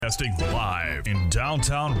Broadcasting live in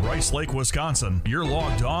downtown Rice Lake, Wisconsin. You're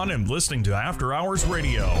logged on and listening to After Hours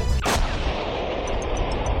Radio.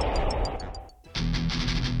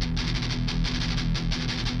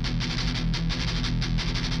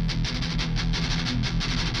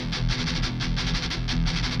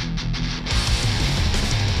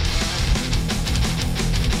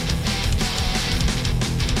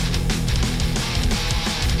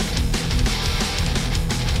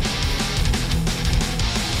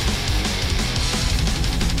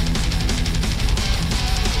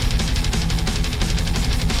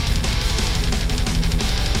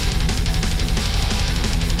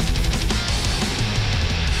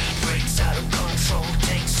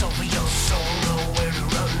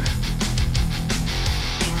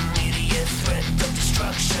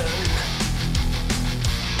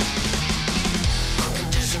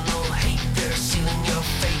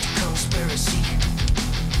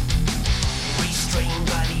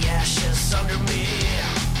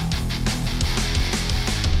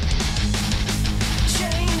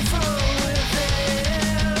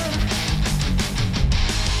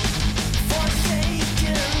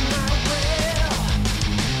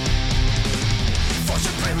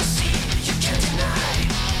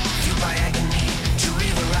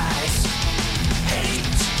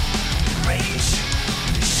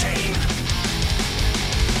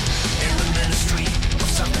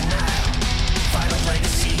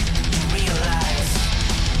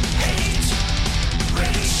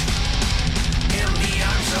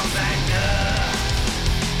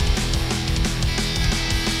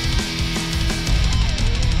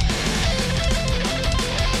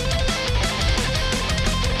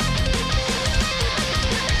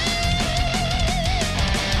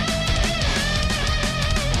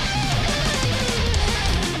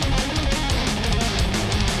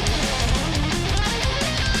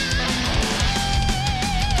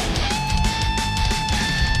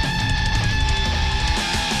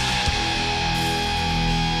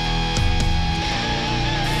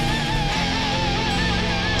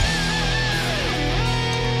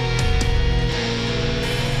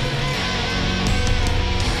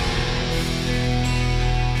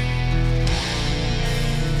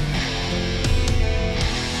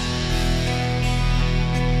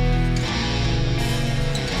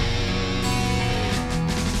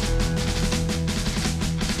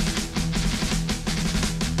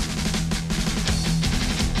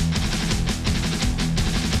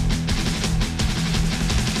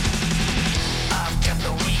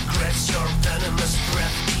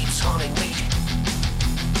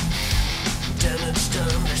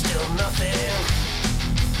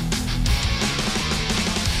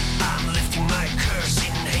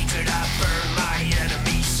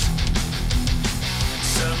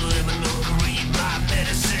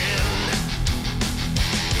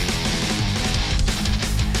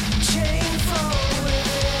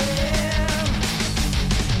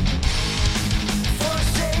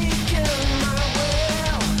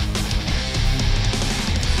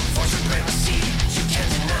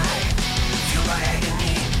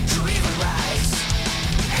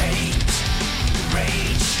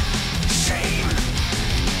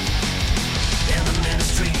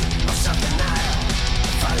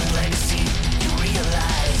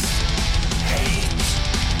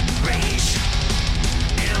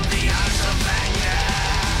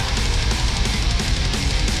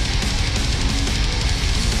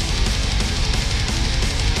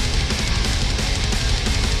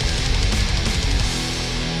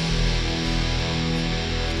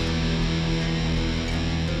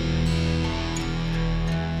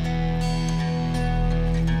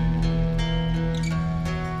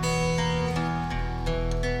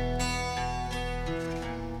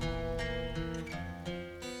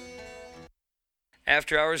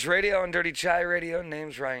 After Hours Radio on Dirty Chai Radio.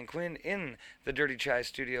 Name's Ryan Quinn. In the Dirty Chai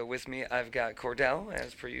studio with me, I've got Cordell,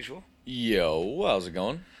 as per usual. Yo, how's it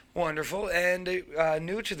going? Wonderful. And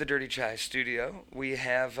new to the Dirty Chai studio, we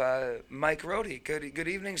have Mike Rohde. Good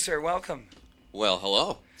evening, sir. Welcome. Well,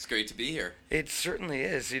 hello. It's great to be here. It certainly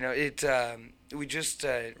is. You know, we just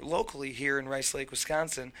locally here in Rice Lake,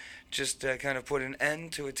 Wisconsin, just kind of put an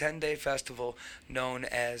end to a 10-day festival known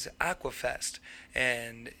as Aquafest.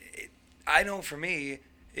 And I know for me,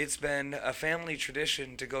 it's been a family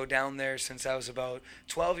tradition to go down there since I was about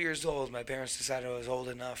 12 years old. My parents decided I was old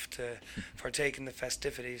enough to partake in the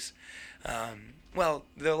festivities. Well,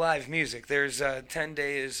 the live music. There's 10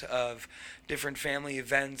 days of different family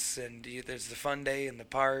events, and there's the fun day in the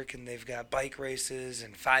park, and they've got bike races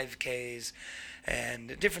and 5Ks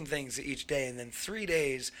and different things each day, and then 3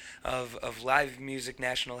 days of live music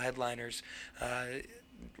national headliners.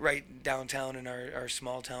 right downtown in our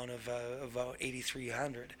small town of about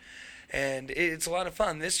 8,300. And it's a lot of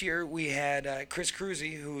fun. This year we had Chris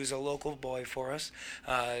Cruzy, who is a local boy for us,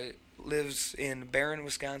 lives in Barron,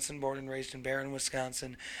 Wisconsin, born and raised in Barron,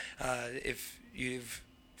 Wisconsin. If you've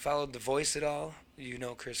followed The Voice at all, you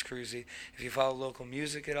know Chris Cruzy. If you follow local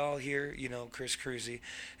music at all here, you know Chris Cruzy.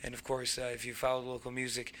 And of course, if you follow local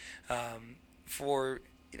music for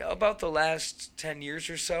about the last 10 years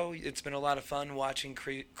or so, it's been a lot of fun watching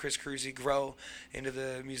Chris Cruzy grow into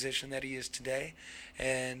the musician that he is today.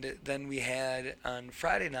 And then we had on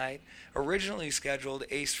Friday night, originally scheduled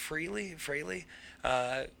Ace Frehley,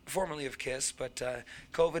 formerly of Kiss, but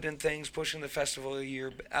COVID and things pushing the festival a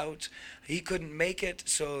year out. He couldn't make it,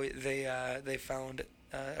 so they found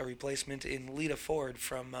a replacement in Lita Ford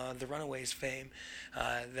from the Runaways fame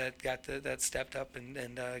that stepped up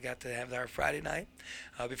and got to have our Friday night.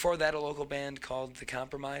 Before that, a local band called The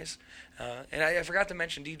Compromise. And I forgot to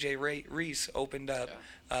mention DJ Reese opened up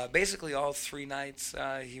basically all 3 nights.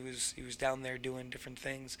 He was down there doing different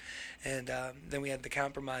things. And then we had The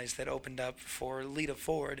Compromise that opened up for Lita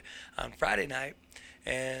Ford on Friday night.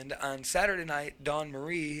 And on Saturday night, Dawn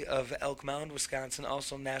Marie of Elk Mound, Wisconsin,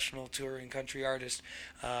 also national touring country artist,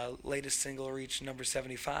 latest single reached number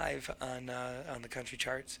 75 on the country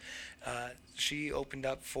charts. She opened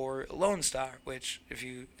up for Lone Star, which, if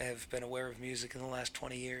you have been aware of music in the last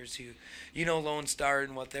 20 years, you know Lone Star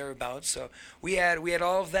and what they're about. So we had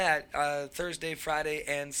all of that Thursday, Friday,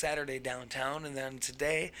 and Saturday downtown, and then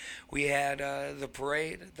today we had the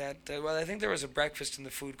parade. I think there was a breakfast in the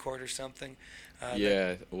food court or something.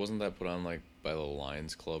 Wasn't that put on like by the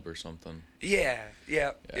Lions Club or something? Yep.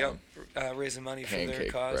 Raising money for Pancake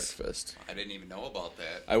their cause. breakfast. I didn't even know about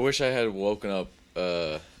that. I wish I had woken up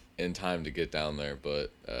in time to get down there,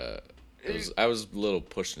 but I was a little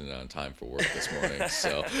pushing it on time for work this morning,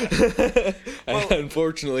 so I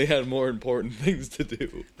unfortunately had more important things to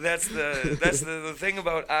do. That's the thing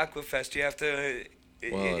about Aquafest. You have to.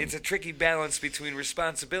 It's a tricky balance between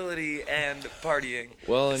responsibility and partying.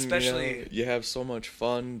 Well, and especially you have so much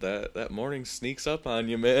fun that morning sneaks up on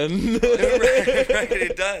you, man. right,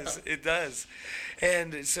 it does.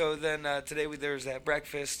 And so then today there was that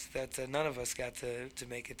breakfast that none of us got to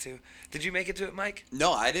make it to. Did you make it to it, Mike?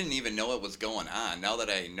 No, I didn't even know it was going on. Now that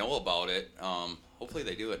I know about it, hopefully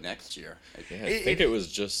they do it next year. I think it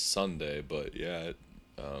was just Sunday, but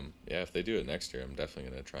if they do it next year, I'm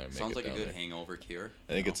definitely gonna try and make it. Sounds like a good there. hangover cure.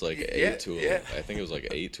 I think it's like 8 to. I think it was like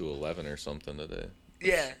 8 to 11 or something today.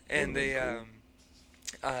 Yeah, and they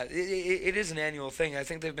it is an annual thing. I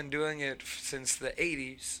think they've been doing it since the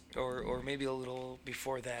 80s or maybe a little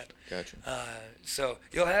before that. Gotcha. So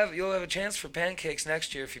you'll have a chance for pancakes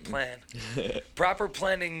next year if you plan. Proper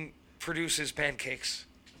planning produces pancakes.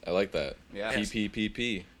 I like that. Yeah.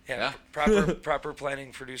 PPPP. Yeah. Proper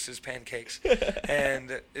planning produces pancakes.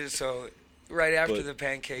 And so right after the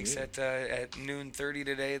pancakes at noon 30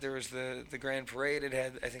 today, there was the grand parade. It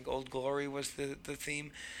had, I think, Old Glory was the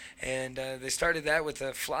theme, and they started that with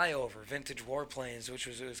a flyover, vintage warplanes, which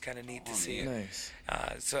was kind of neat to see. Nice.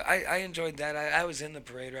 So I enjoyed that. I was in the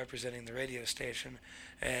parade representing the radio station,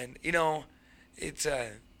 and it's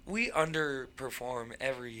we underperform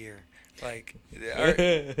every year. Like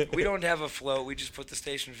we don't have a float. We just put the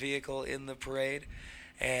station vehicle in the parade,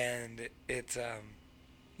 and it's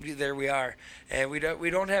there we are. And we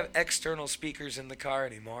don't have external speakers in the car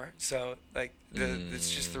anymore. So like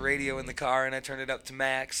it's just the radio in the car, and I turn it up to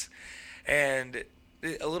max. And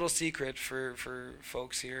a little secret for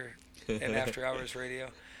folks here in After Hours Radio: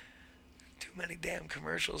 too many damn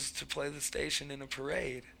commercials to play the station in a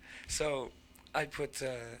parade. So I put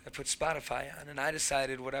Spotify on, and I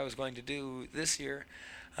decided what I was going to do this year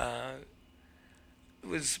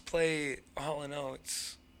was play Hall &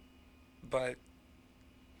 Oates, but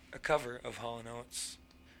a cover of Hall & Oates.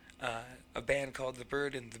 A band called The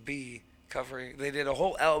Bird and the Bee covering. They did a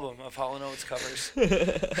whole album of Hall & Oates covers.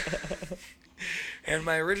 And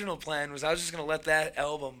my original plan was I was just gonna let that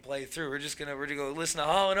album play through. We're gonna go listen to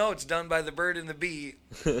Hall & Oates done by The Bird and the Bee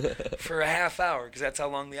for a half hour, because that's how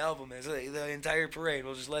long the album is. The entire parade,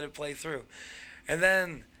 we'll just let it play through. And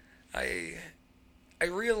then I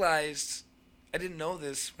realized I didn't know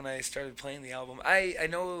this when I started playing the album. I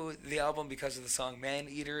know the album because of the song Man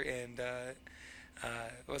Eater and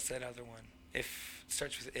what's that other one? If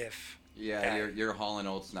starts with If. Yeah, your Hall &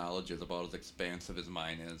 Oates knowledge is about as expansive as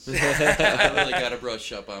mine is. I really got to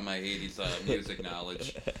brush up on my 80s music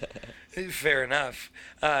knowledge. Fair enough.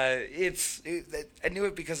 I knew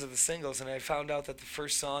it because of the singles, and I found out that the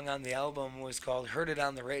first song on the album was called Heard It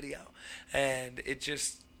on the Radio. And it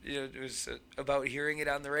just, it was about hearing it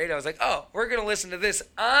on the radio. I was like, oh, we're going to listen to this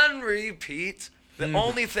on repeat The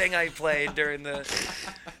only thing I played during the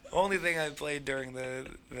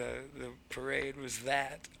parade was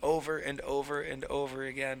that over and over and over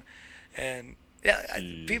again, and yeah,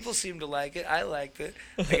 people seem to like it. I liked it.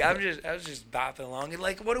 Like I was just bopping along, and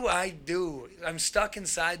like, what do? I'm stuck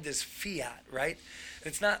inside this Fiat, right?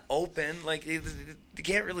 It's not open. Like you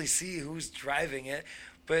can't really see who's driving it,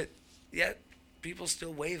 but yet people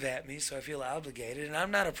still wave at me, so I feel obligated. And I'm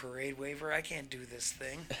not a parade waver. I can't do this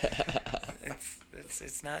thing.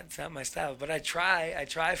 It's not my style. But I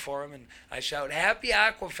try for them, and I shout "Happy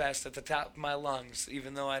Aquafest" at the top of my lungs,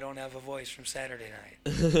 even though I don't have a voice from Saturday night.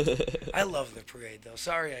 I love the parade, though.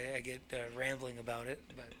 Sorry, I get rambling about it,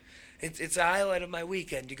 but it's a highlight of my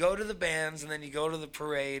weekend. You go to the bands, and then you go to the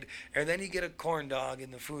parade, and then you get a corn dog in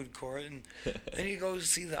the food court, and then you go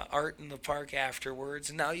see the art in the park afterwards,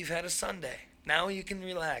 and now you've had a Sunday. Now you can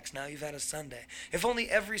relax. Now you've had a Sunday. If only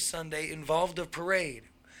every Sunday involved a parade,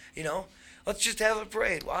 you know? Let's just have a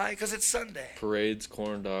parade. Why? Because it's Sunday. Parades,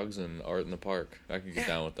 corn dogs, and art in the park. I can get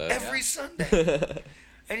down with that. Every Sunday.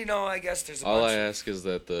 And, you know, I guess there's All I ask is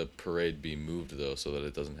that the parade be moved, though, so that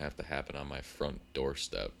it doesn't have to happen on my front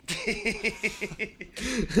doorstep.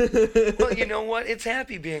 Well, you know what? It's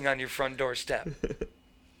happy being on your front doorstep.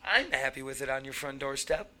 I'm happy with it on your front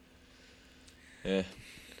doorstep. Yeah.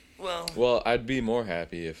 Well, I'd be more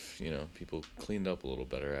happy if, people cleaned up a little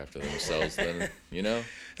better after themselves than,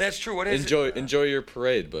 That's true. What is Enjoy your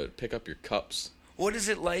parade, but pick up your cups. What is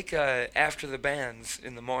it like after the bands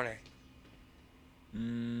in the morning?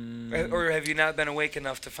 Or have you not been awake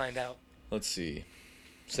enough to find out? Let's see.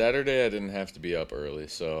 Saturday I didn't have to be up early,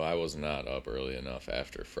 so I was not up early enough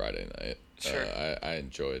after Friday night. Sure. I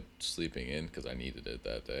enjoyed sleeping in because I needed it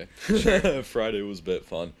that day. Sure. Friday was a bit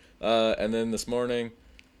fun. And then this morning,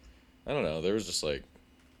 I don't know, there was just like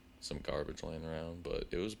some garbage laying around, but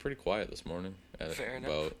it was pretty quiet this morning at Fair enough.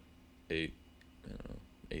 about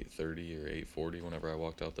 8:30 or 8:40 whenever I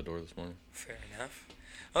walked out the door this morning. Fair enough.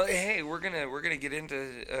 Well, hey, we're gonna get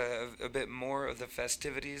into a bit more of the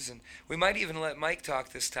festivities, and we might even let Mike talk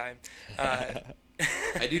this time. I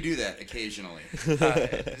do that occasionally.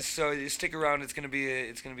 So you stick around. It's gonna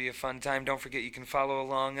be a fun time. Don't forget you can follow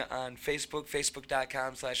along on Facebook,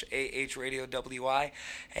 facebook.com/AHRadioWI,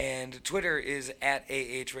 and Twitter is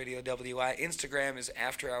 @AHRadioWI. Instagram is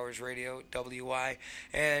After Hours Radio WI,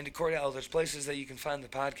 and Cordell, there's places that you can find the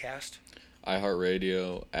podcast.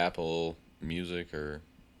 iHeartRadio, Apple Music, or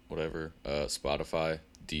whatever, Spotify,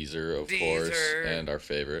 Deezer, of course, and our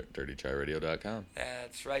favorite, DirtyChatRadio.com.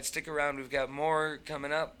 That's right. Stick around. We've got more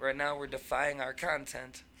coming up. Right now, we're defying our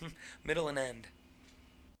content. Middle and end.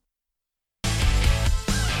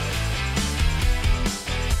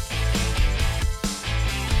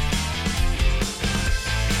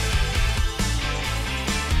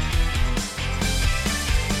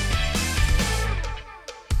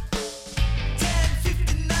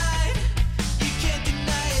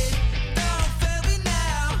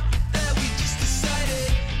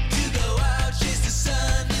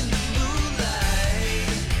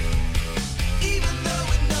 Even though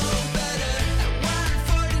we know better.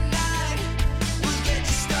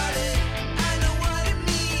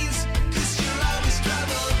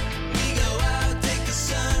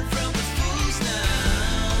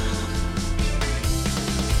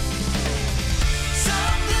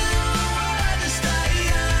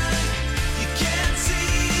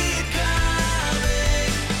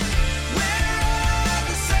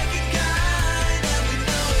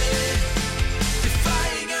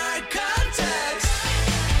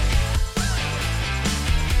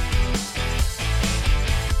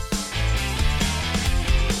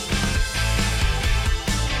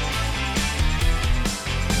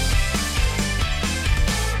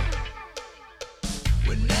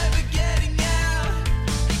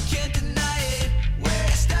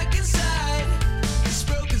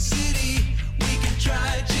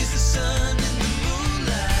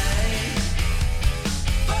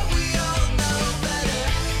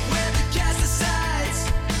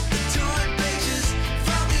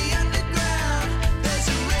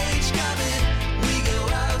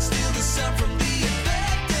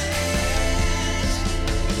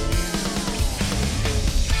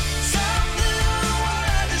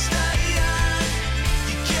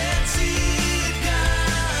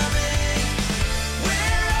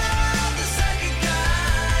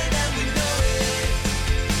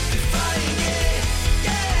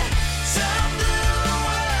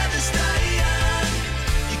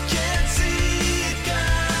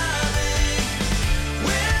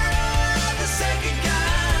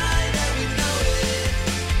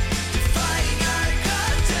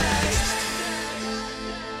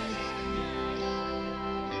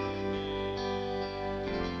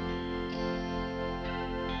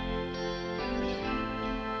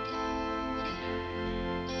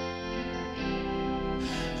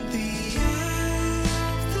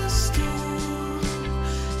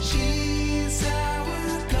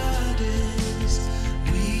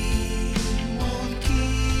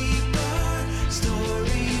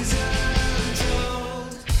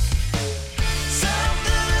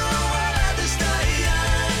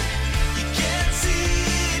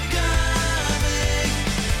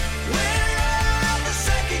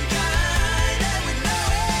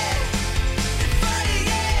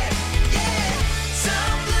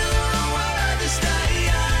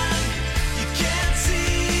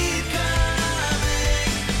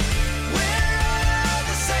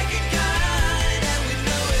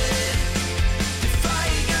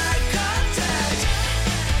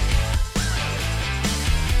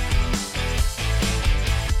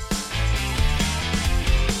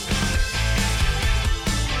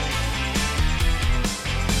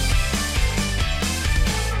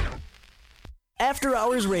 After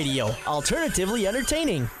Hours Radio, alternatively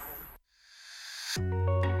entertaining.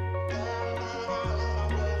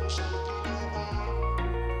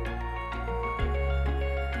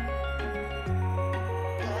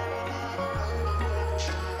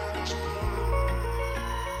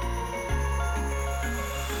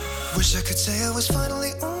 Wish I could say I was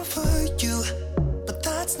finally over you, but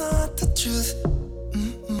that's not the truth.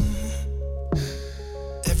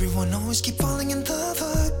 Everyone always keep falling in love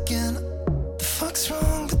again. The fuck's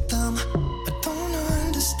wrong with them? I don't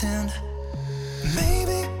understand.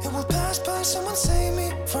 Maybe it will pass by, someone save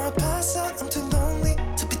me. Before I pass out, I'm too lonely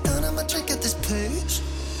to be done. I'm a drink at this place.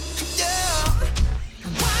 Yeah.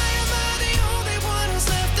 Why am I the only one who's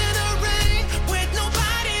left in the rain with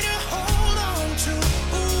nobody to hold on to?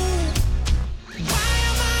 Why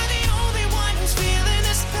am I the only one who's feeling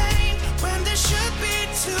this pain when there should be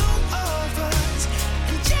two of us?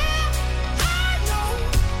 And yeah, I know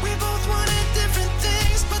we both wanted different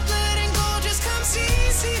things, but letting go just comes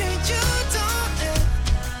easy to you, don't it?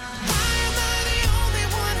 Why am I the only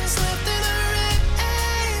one who's left in the rain?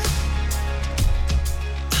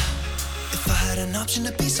 If I had an option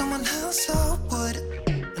to be someone else, I would,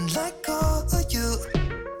 and let go of you.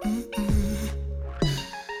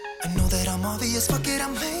 I know that I'm obvious, fuck it,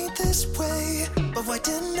 I'm made this way. But why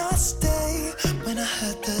didn't I stay when I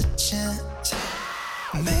had the chance?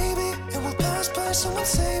 Maybe it will pass by, someone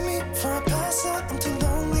save me. Before I pass out, I'm too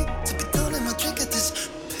lonely to be done and I'll drink at this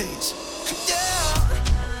pace. Yeah.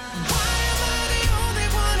 Why am I the only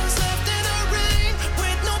one who's left in the rain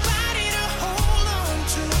with nobody to hold on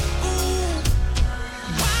to?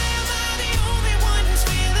 Why am I the only one who's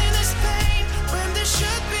feeling this pain when there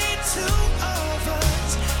should be two of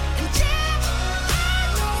us? And yeah,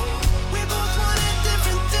 I know we both wanted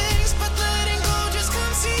different things, but letting go just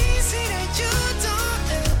comes easy to you, don't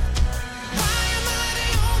it? Why am I the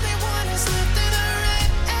only one who's left in the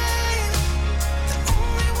rain? The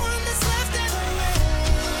only one that's left in the rain.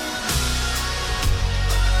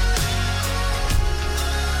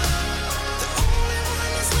 The only one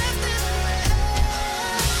that's left in the rain.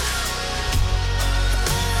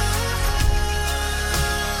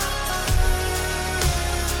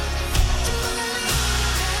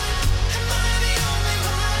 Am I the only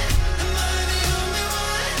one? Am I the only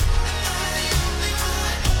one? Am I the only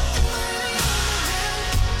one?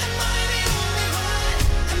 Am I the only one?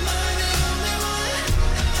 Am I the only one?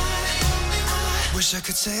 Am I the only one? Wish I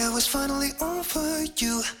could say I was finally over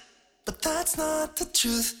you, but that's not the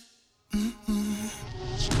truth. Why am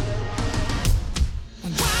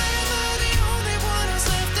I the only one who's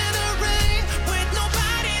left in the rain with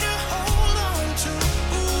nobody to hold on to?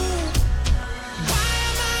 Why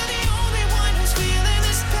am I the only one who's feeling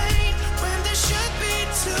this pain when there should be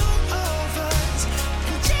two of us?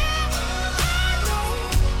 And yeah, I know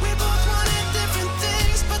we both wanted different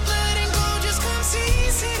things, but letting go just comes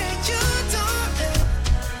easy to you, don't it?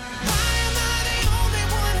 Why am I the only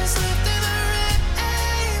one who's left in the rain?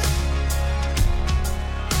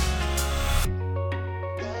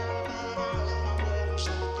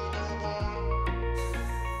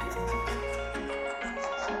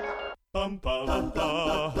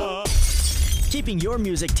 Keeping your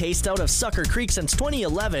music taste out of Sucker Creek since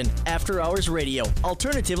 2011, After Hours Radio,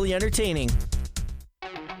 alternatively entertaining.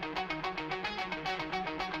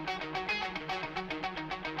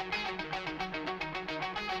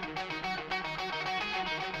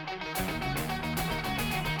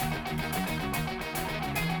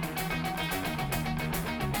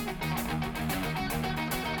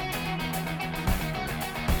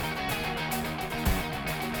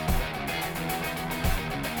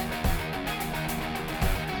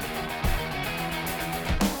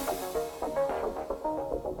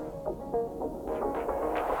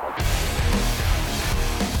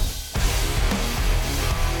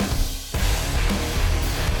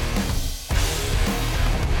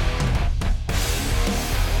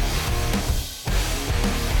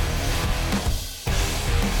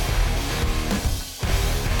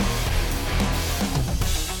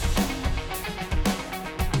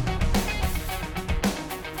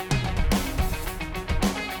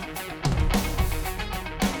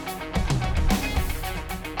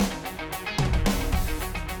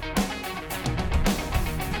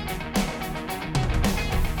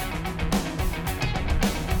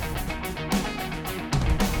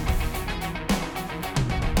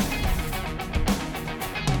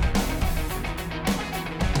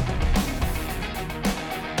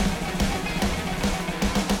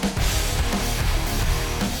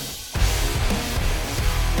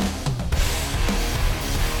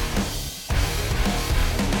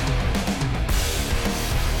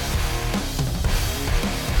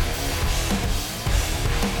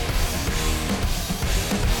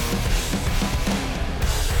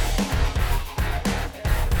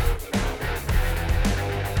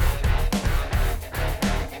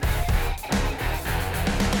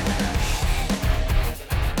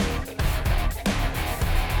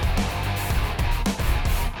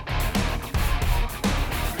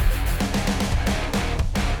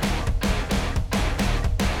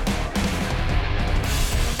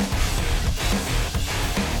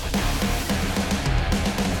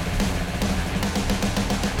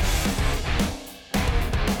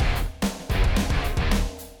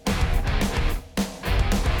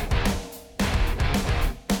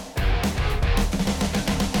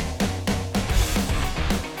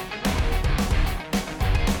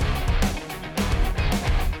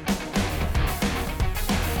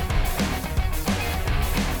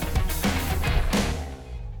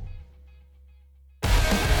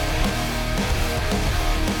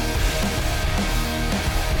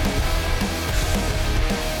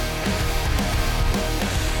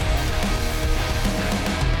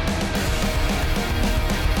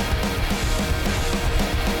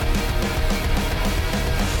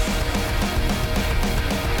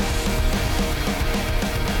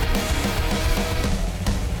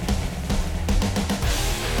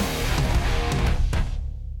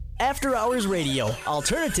 After Hours Radio,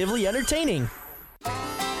 alternatively entertaining.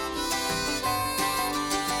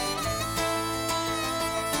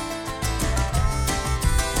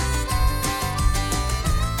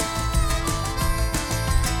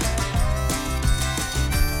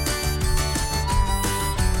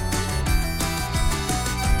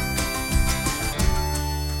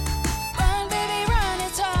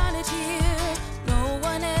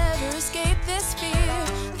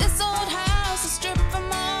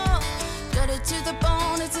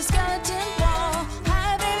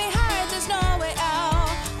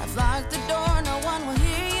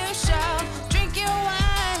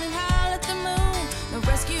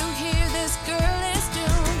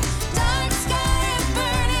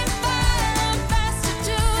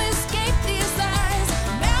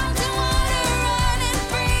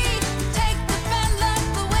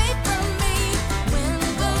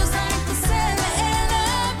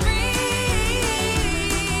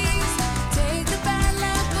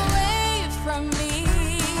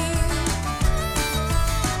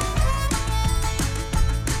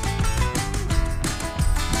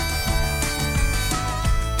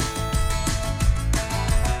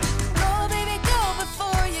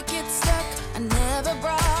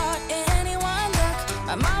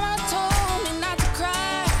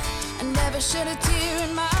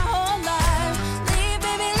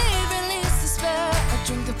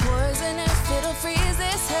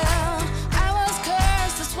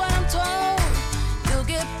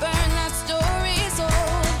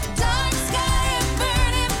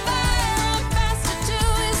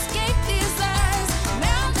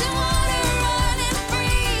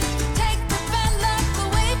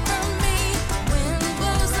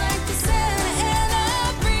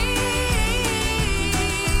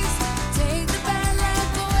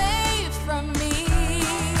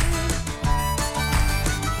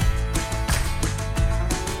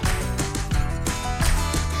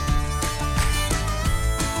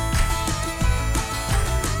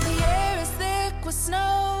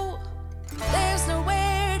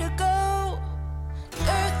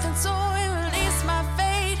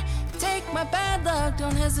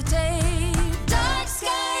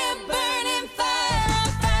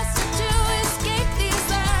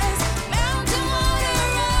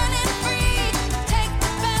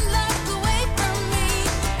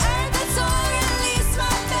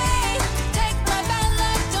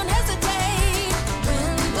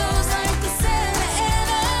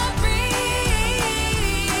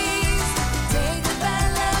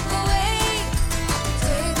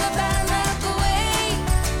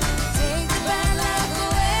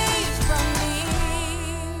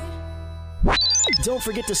 Don't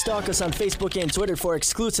forget to stalk us on Facebook and Twitter for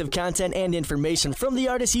exclusive content and information from the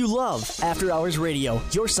artists you love. After Hours Radio,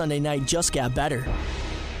 your Sunday night just got better.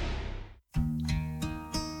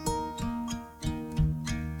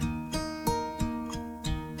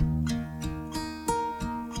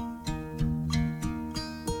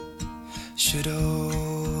 Should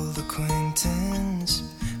old acquaintance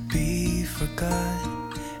be forgot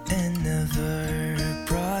and never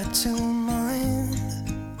brought to mind?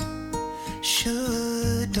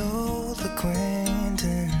 Should old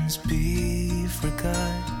acquaintance be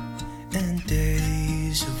forgot and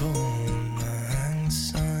days of old lang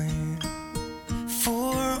syne?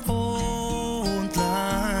 For old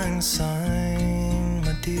lang syne,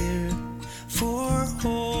 my dear, for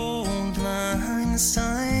old lang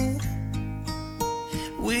syne,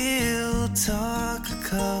 we'll talk a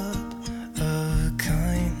cup of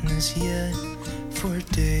kindness yet for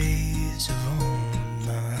days of old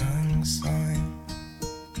lang syne.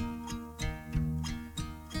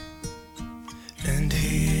 And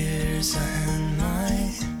here's a hand,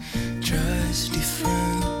 my trusty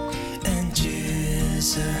friend, and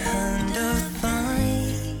just a hand of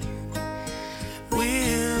thine.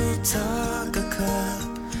 We'll talk a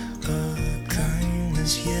cup of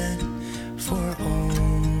kindness yet for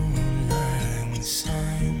old lang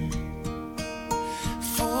syne.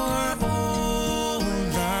 For old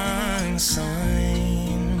lang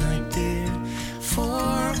syne, my dear,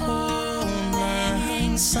 for old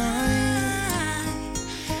lang syne.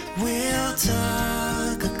 We'll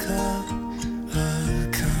talk a cup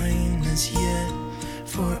of kindness yet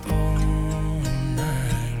for old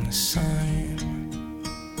lang syne.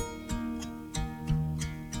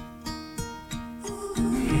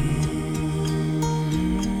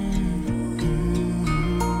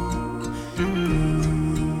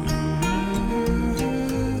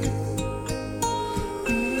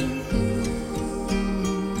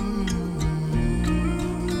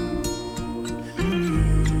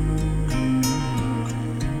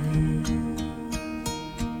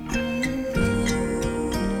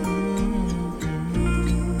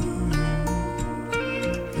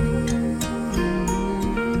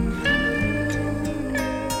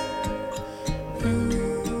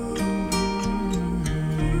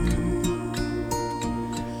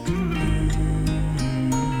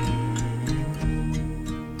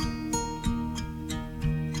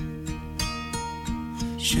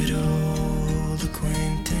 Should old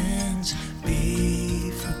acquaintance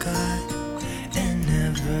be forgot and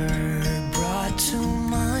never brought to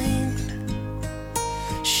mind?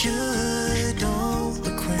 Should old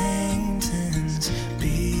acquaintance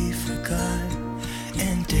be forgot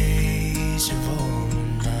and days of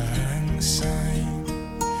old lang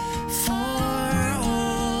syne? For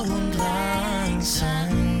old lang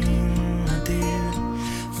syne, my dear,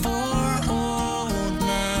 for old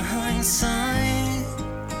lang syne,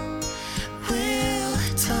 we'll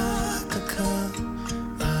talk a cup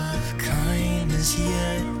of kindness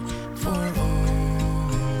yet for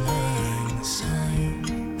old lang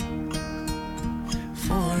syne,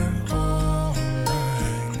 for old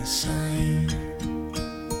lang syne.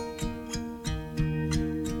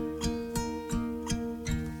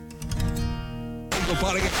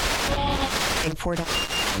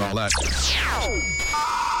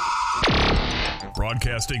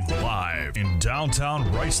 Broadcasting live in downtown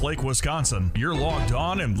Rice Lake, Wisconsin. You're logged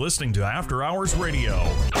on and listening to After Hours Radio.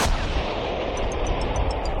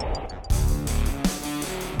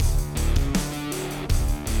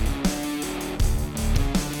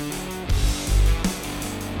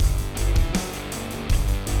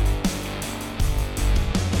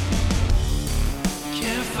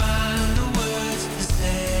 Can't find the words to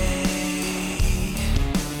say.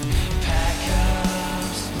 Pack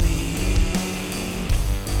up, sleep.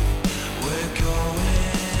 We're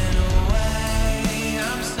going away.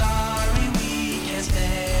 I'm sorry we can't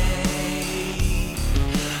stay.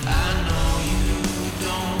 I know you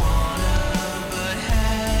don't wanna, but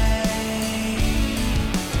hey,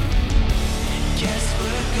 guess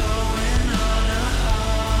we're going on a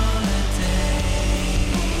holiday.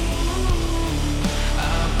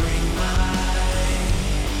 I'll bring my,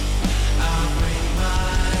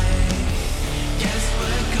 guess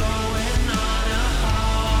we're going on a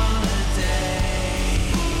holiday.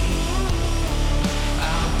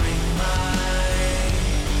 I'll bring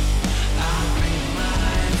my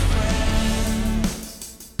friends.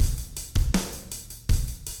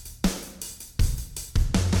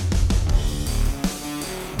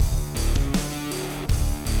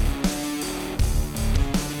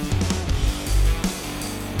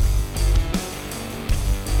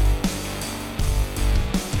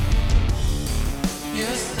 You're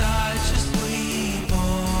such a sweet boy.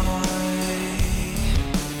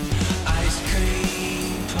 Ice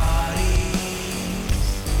cream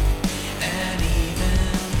parties and even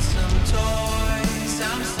some toys.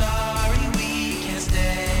 I'm sorry we can't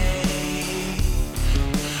stay.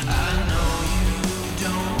 I know you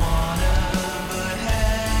don't wanna, but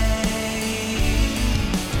hey,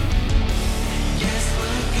 guess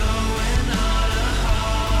we're going on a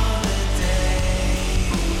holiday.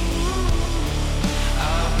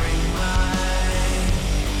 I'll bring my,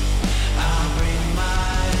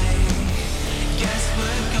 guess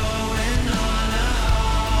we're going on a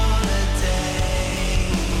holiday.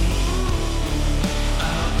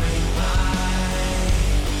 I'll bring my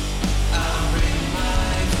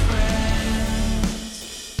friends.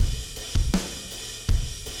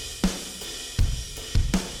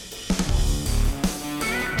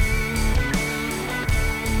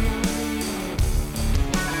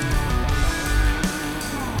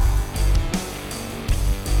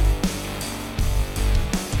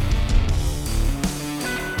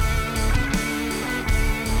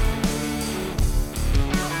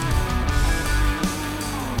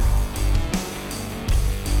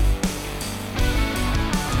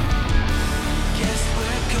 Guess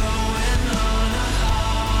we're going on a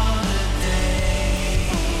holiday.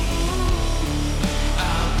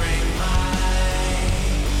 I'll bring my,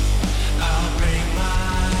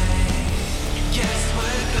 guess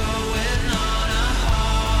we're going on a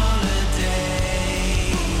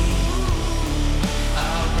holiday.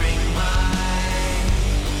 I'll bring my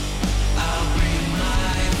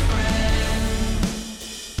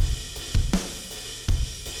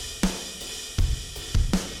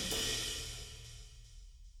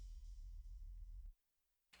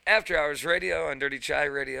After Hours Radio on Dirty Chai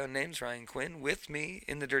Radio. Name's Ryan Quinn. With me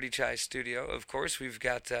in the Dirty Chai studio, of course, we've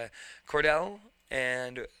got Cordell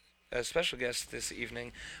and a special guest this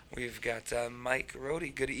evening. We've got Mike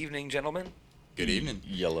Rohde. Good evening, gentlemen. Good evening.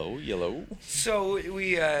 Yellow. So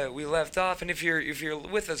we left off, and if you're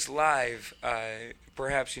with us live,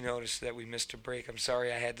 perhaps you noticed that we missed a break. I'm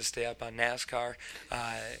sorry, I had to stay up on NASCAR.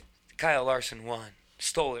 Kyle Larson won.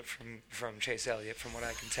 Stole it from Chase Elliott, from what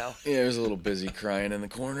I can tell. Yeah, I was a little busy crying in the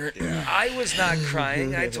corner. I was not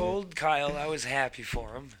crying. I told Kyle I was happy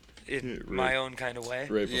for him in my own kind of way.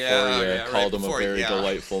 Right before Yeah, called right him before, a very yeah.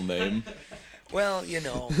 delightful name. Well, you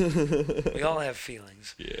know, we all have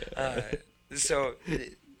feelings. Yeah. So,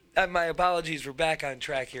 my apologies. We're back on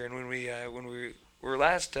track here, and when we were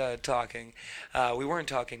last talking, we weren't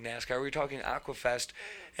talking NASCAR. We were talking Aquafest,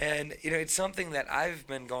 and it's something that I've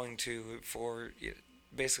been going to for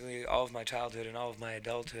basically all of my childhood and all of my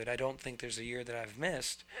adulthood. I don't think there's a year that I've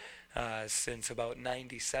missed since about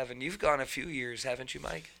 '97. You've gone a few years, haven't you,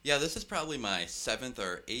 Mike? Yeah, this is probably my 7th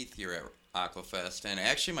or 8th year at Aquafest, and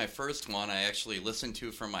actually my first one I actually listened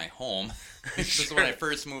to from my home. This is when I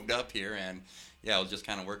first moved up here, and yeah, I was just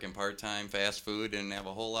kind of working part-time, fast food, and have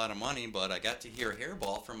a whole lot of money, but I got to hear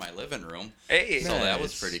Hairball from my living room. Hey, so that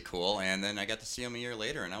was pretty cool, and then I got to see them a year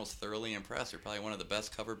later, and I was thoroughly impressed. They're probably one of the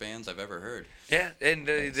best cover bands I've ever heard. Yeah, and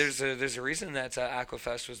there's a reason that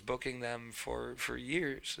Aquafest was booking them for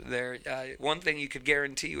years. There, one thing you could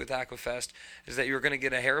guarantee with Aquafest is that you were going to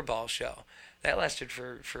get a Hairball show. That lasted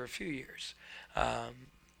for a few years, and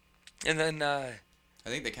then. I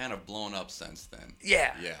think they kind of blown up since then.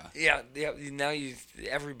 Yeah. Now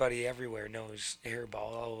everybody everywhere knows Hairball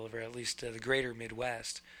all over, at least the greater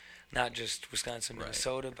Midwest, not just Wisconsin,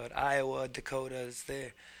 Minnesota, but Iowa, Dakotas.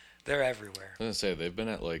 They're everywhere. I was gonna say they've been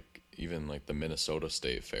at even the Minnesota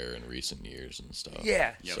State Fair in recent years and stuff.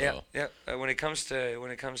 Yeah. So. Yeah. When it comes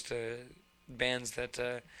to bands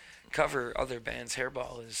that cover other bands,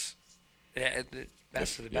 Hairball is the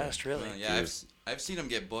best of the best, really. Well, I've seen them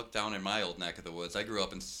get booked down in my old neck of the woods. I grew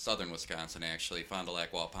up in southern Wisconsin, actually, Fond du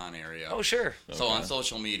Lac, Waupun area. Oh, sure. So on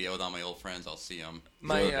social media with all my old friends, I'll see them.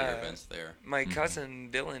 My events there. My cousin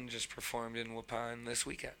Dylan just performed in Waupun this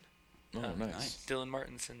weekend. Oh, nice. Dylan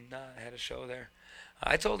Martinson had a show there.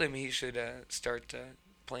 I told him he should start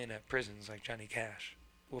playing at prisons like Johnny Cash.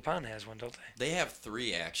 Waupun has one, don't they? They have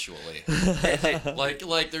 3, actually.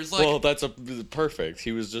 There's Well, that's perfect.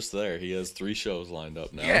 He was just there. He has 3 shows lined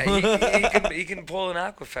up now. Yeah, he can pull an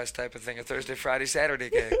Aquafest type of thing, a Thursday, Friday, Saturday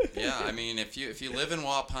gig. Yeah, I mean, if you live in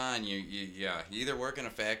Waupun, you either work in a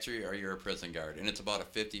factory or you're a prison guard, and it's about a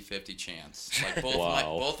 50-50 chance.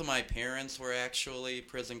 Both of my parents were actually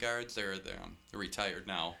prison guards. They're retired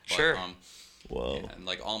now. But, sure. Whoa. Yeah, and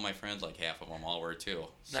all my friends, half of them all were too.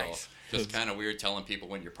 So nice. Just kind of weird telling people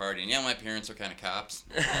when you're partying. Yeah, my parents are kind of cops.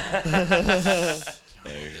 There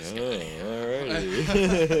you go.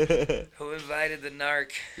 Alrighty. Who invited the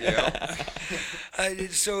narc? Yeah.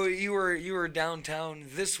 So you were downtown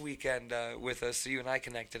this weekend with us. So you and I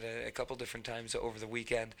connected a couple different times over the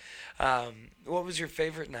weekend. What was your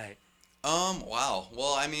favorite night? Wow.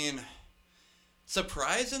 Well, I mean,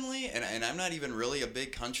 surprisingly, and I'm not even really a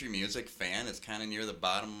big country music fan. It's kind of near the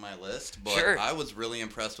bottom of my list, but sure. I was really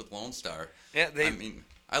impressed with Lone Star. Yeah,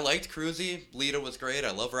 I liked Cruzy. Lita was great.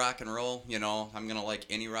 I love rock and roll. I'm gonna like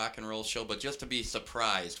any rock and roll show, but just to be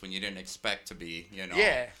surprised when you didn't expect to be,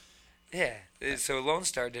 Yeah. So Lone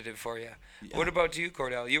Star did it for you. Yeah. What about you,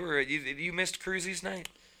 Cordell? You missed Cruzy's night?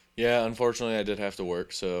 Yeah, unfortunately, I did have to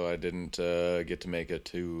work, so I didn't get to make it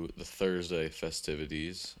to the Thursday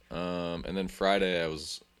festivities. And then Friday, I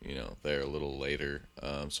was, there a little later,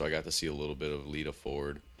 so I got to see a little bit of Lita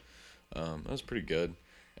Ford. That was pretty good.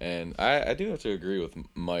 And I do have to agree with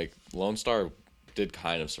Mike. Lone Star did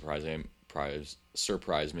kind of surprise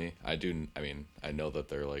me. I know that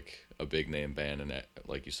they're a big name band, and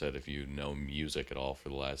like you said, if you know music at all for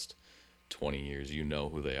the last 20 years, you know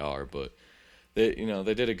who they are, but they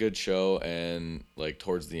did a good show, and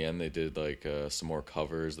towards the end they did some more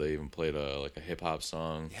covers. They even played a hip hop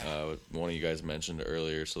song. Yeah. One of you guys mentioned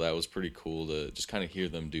earlier, so that was pretty cool to just kind of hear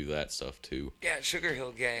them do that stuff too. Yeah, Sugar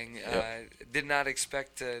Hill Gang. Did not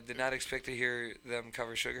expect to hear them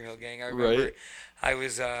cover Sugar Hill Gang. I remember I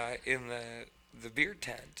was in the beer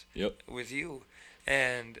tent with you,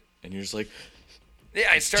 and you're just like,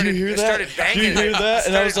 yeah, I started banging. Did you hear that?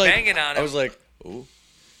 And I was like, banging on him. I was like, ooh.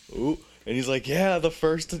 And he's like, yeah, the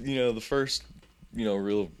first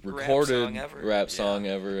real recorded rap song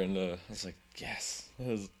ever. And I was like, yes, that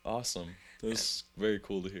was awesome. It was very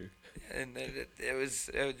cool to hear. And it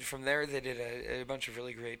was from there they did a bunch of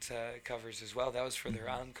really great covers as well. That was for their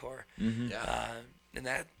encore. Mm-hmm. Yeah. And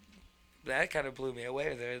that kind of blew me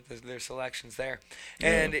away. Their selections there.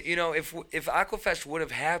 Yeah. And if Aquafest would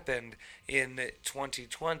have happened in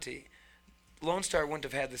 2020, Lone Star wouldn't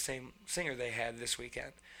have had the same singer they had this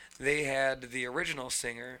weekend. They had the original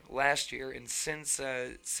singer last year, and since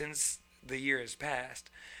the year has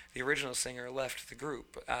passed, the original singer left the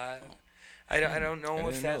group. I don't know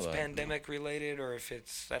if that's pandemic related or if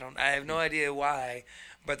it's I have no idea why,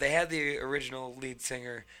 but they had the original lead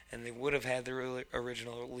singer, and they would have had the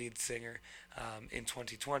original lead singer in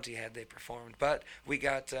 2020 had they performed. But we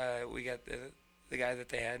got the guy that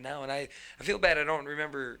they had now. And I feel bad I don't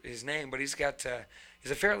remember his name, but he's a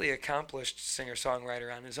fairly accomplished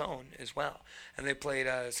singer-songwriter on his own as well. And they played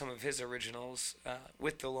some of his originals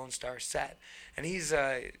with the Lone Star set. And he's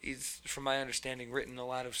from my understanding, written a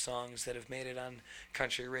lot of songs that have made it on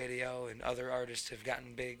country radio, and other artists have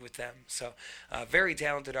gotten big with them. So very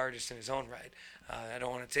talented artist in his own right. I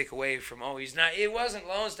don't want to take away from, it wasn't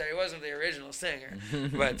Lone Star, he wasn't the original singer.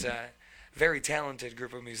 But very talented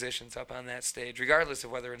group of musicians up on that stage, regardless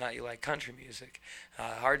of whether or not you like country music.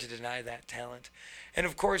 Hard to deny that talent. And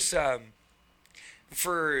of course,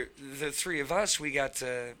 for the three of us, we got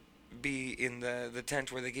to be in the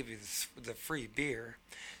tent where they give you the free beer,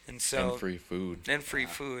 and free food. And free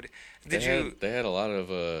food. They had a lot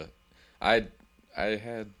of I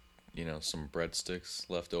had some breadsticks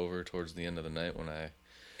left over towards the end of the night when I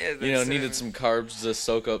needed some carbs to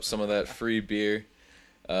soak up some of that free beer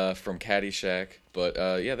from Caddyshack. But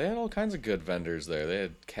they had all kinds of good vendors there. They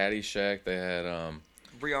had Caddyshack. They had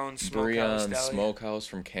Breon Smokehouse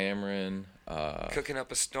from Cameron. Cooking Up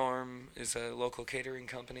a Storm is a local catering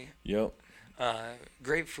company. Yep.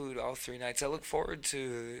 Great food all 3 nights. I look forward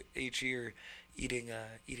to each year eating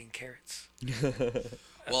carrots.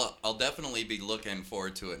 Well, I'll definitely be looking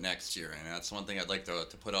forward to it next year, and that's one thing I'd like to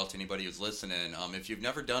put out to anybody who's listening. If you've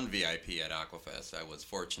never done VIP at Aquafest, I was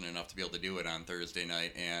fortunate enough to be able to do it on Thursday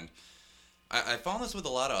night, and I found this with a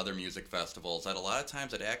lot of other music festivals, that a lot of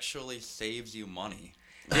times it actually saves you money.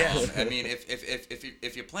 Yes. I mean,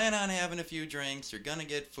 if you plan on having a few drinks, you're gonna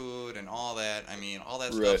get food and all that. I mean, all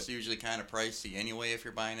that stuff's usually kind of pricey anyway if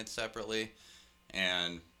you're buying it separately,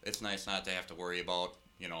 and it's nice not to have to worry about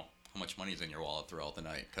how much money's in your wallet throughout the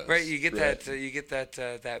night. Right, you get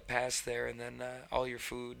that pass there, and then all your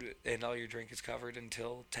food and all your drink is covered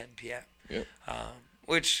until 10 p.m. Yep.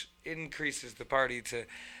 Which increases the party to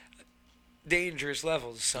dangerous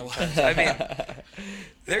levels sometimes. I mean,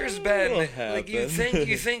 there's been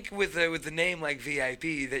you think with the name like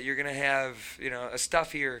VIP that you're gonna have a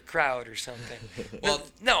stuffier crowd or something. Well,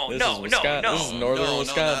 no. This is northern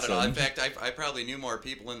Wisconsin. Not at all. In fact, I probably knew more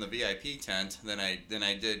people in the VIP tent than I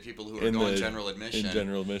did people who were going general admission. In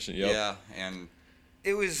general admission, yep. Yeah, and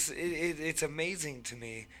it's amazing to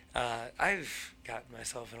me. I've gotten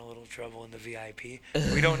myself in a little trouble in the VIP.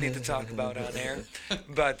 We don't need to talk about on air,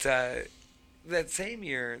 but. That same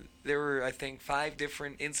year, there were, I think, 5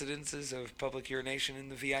 different incidences of public urination in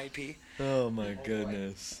the VIP. Oh, my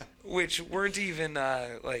goodness. Which weren't even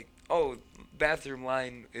bathroom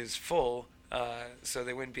line is full, so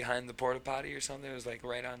they went behind the porta potty or something. It was like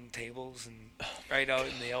right on tables and right out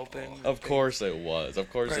in the open. Of course it was.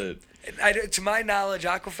 Of course it. To my knowledge,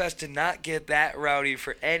 Aquafest did not get that rowdy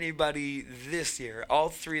for anybody this year. All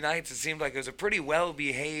 3 nights, it seemed like it was a pretty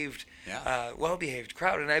well-behaved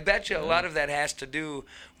crowd. And I bet you a lot of that has to do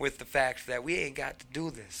with the fact that we ain't got to do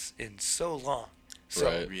this in so long.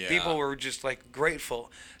 So people were just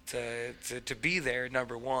grateful to be there,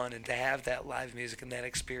 number one, and to have that live music and that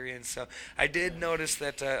experience. So I did notice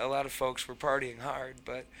that a lot of folks were partying hard,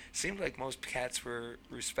 but it seemed like most cats were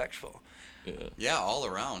respectful. Yeah, all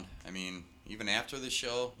around. I mean, even after the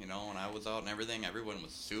show, when I was out and everything, everyone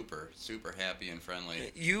was super, super happy and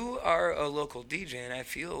friendly. You are a local DJ, and I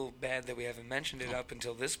feel bad that we haven't mentioned it up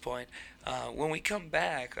until this point. When we come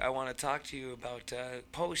back, I want to talk to you about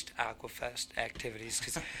post-Aquafest activities.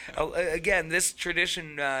 Because, again, this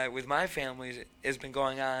tradition with my family has been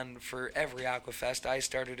going on for every Aquafest. I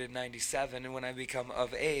started in '97, and when I became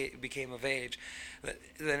of age,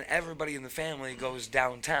 then everybody in the family goes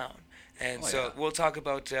downtown. And we'll talk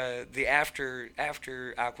about the after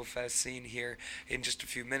Aquafest scene here in just a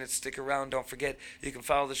few minutes. Stick around. Don't forget, you can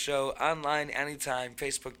follow the show online anytime,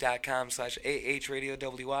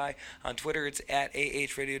 Facebook.com/AHRadioWY. On Twitter, it's at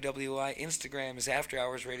AHRadioWY. Instagram is After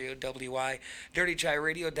Hours Radio WY.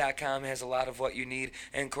 DirtyChaiRadio.com has a lot of what you need.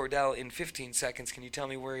 And Cordell, in 15 seconds, can you tell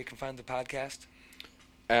me where you can find the podcast?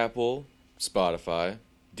 Apple, Spotify,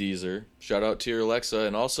 Deezer. Shout out to your Alexa,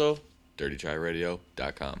 and also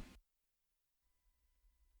DirtyChaiRadio.com.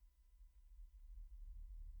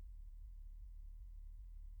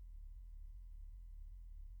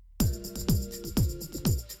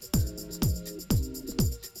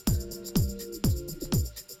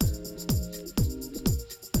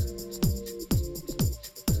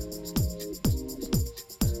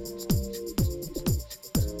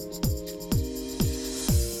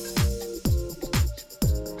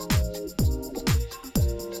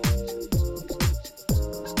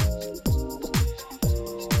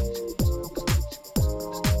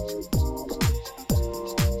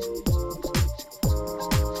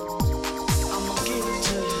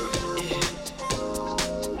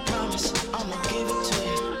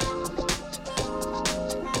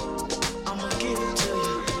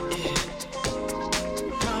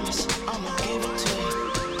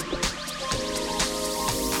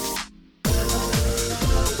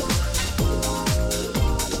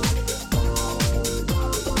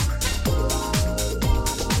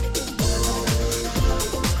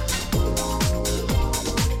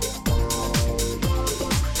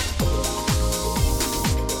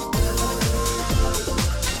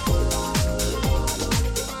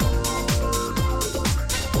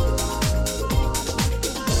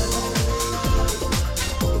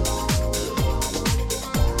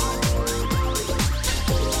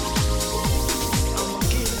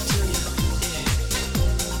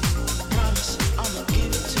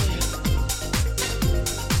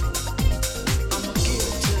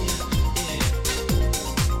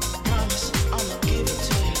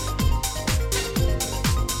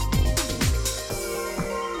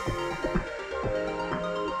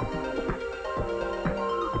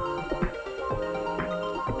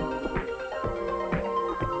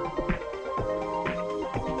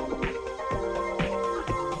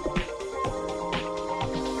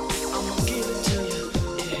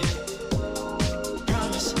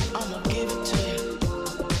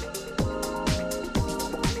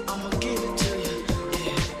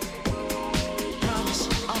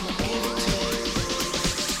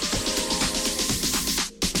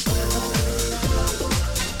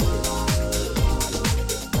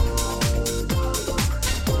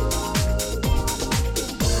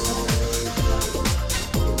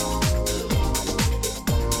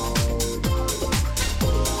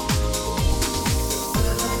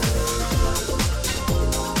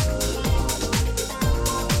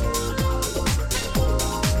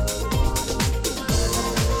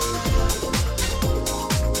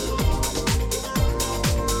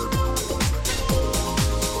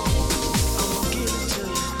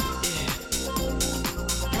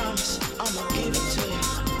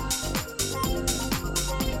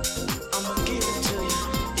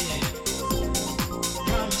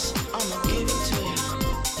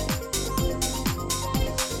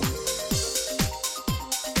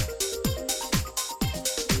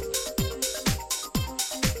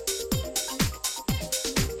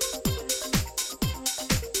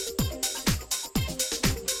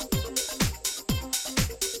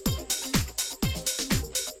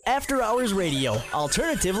 After Hours Radio,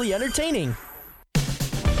 alternatively entertaining.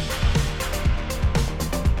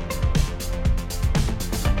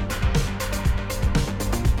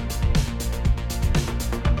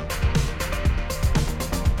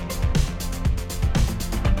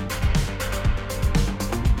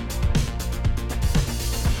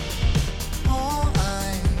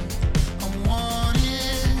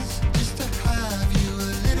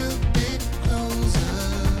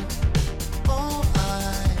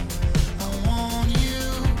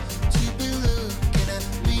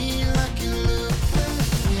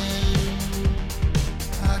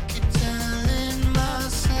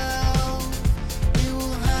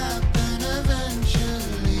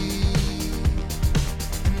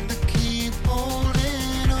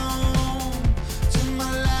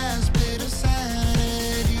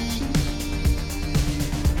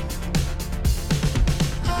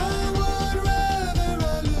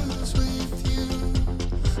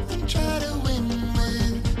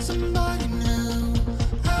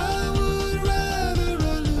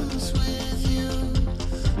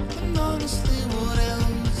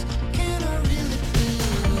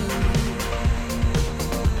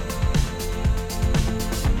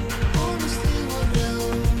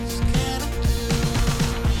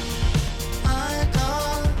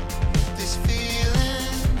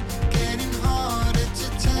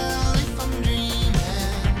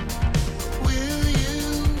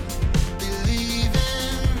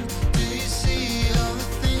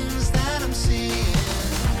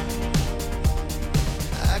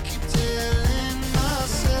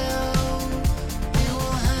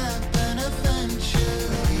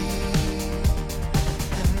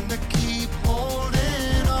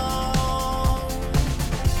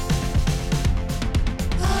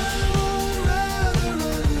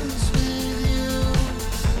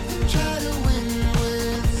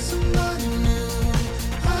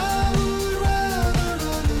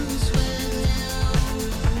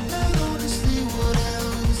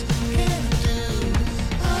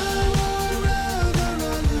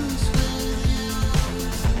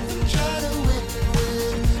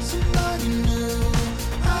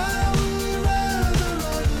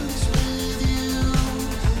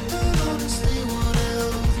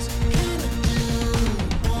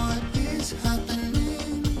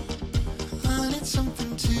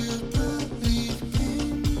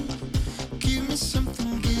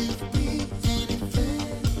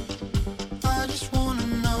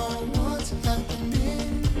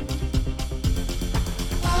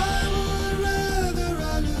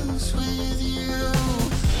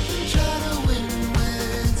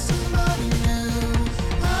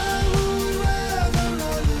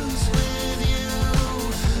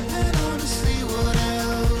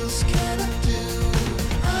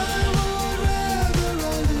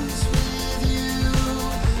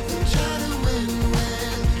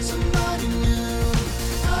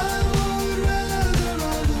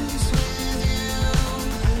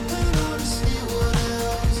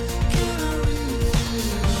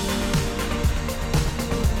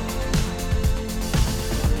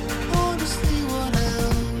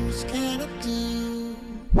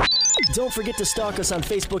 Don't forget to stalk us on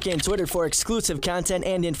Facebook and Twitter for exclusive content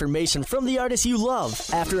and information from the artists you love.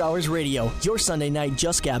 After Hours Radio, your Sunday night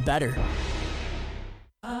just got better.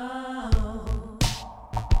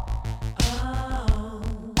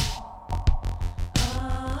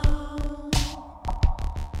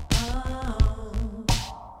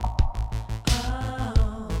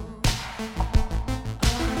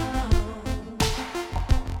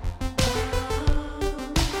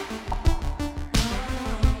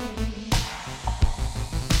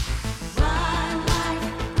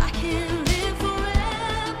 I can live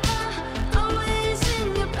forever, always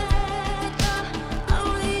in your bed.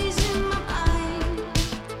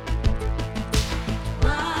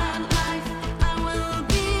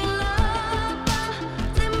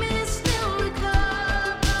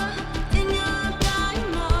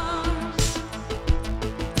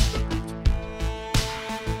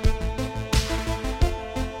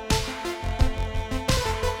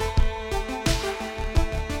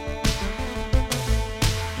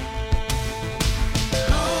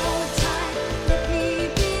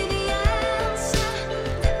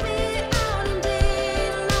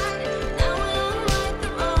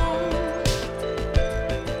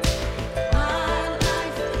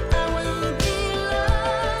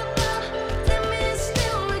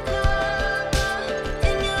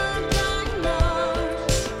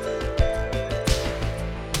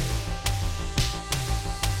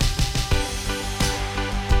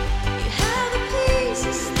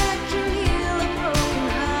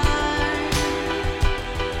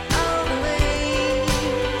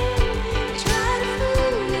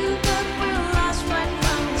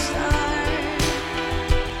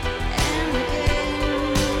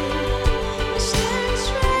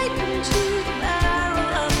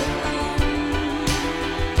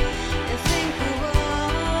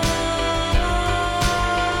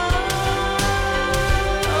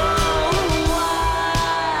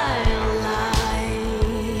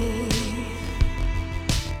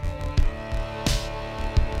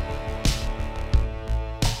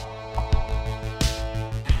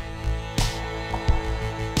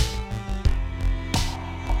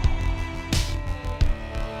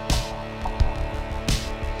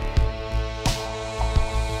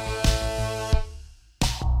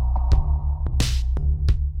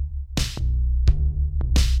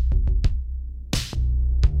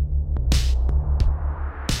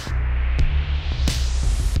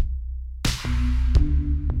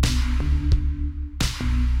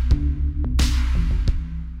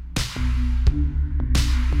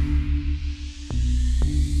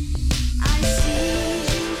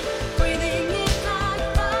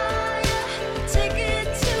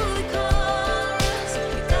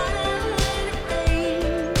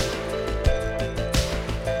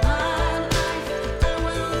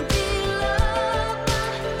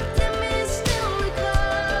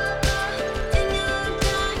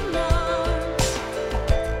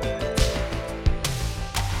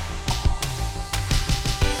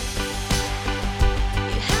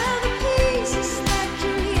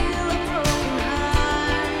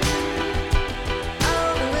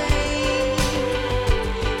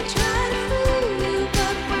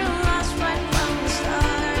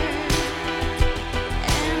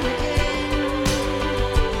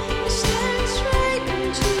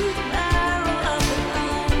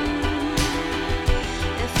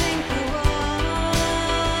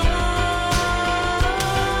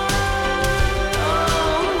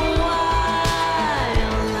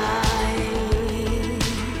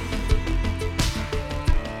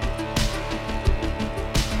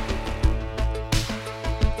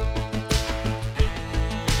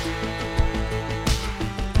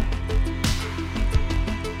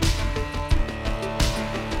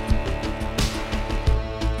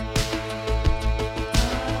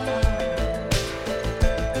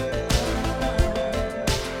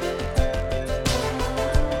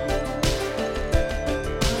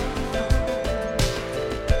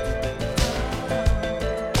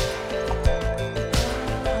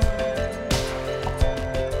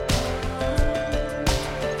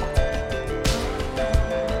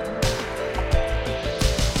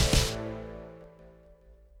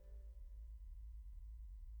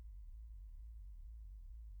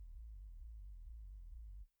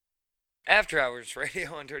 After Hours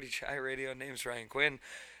Radio on Dirty Chai Radio. Name's Ryan Quinn.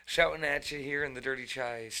 Shouting at you here in the Dirty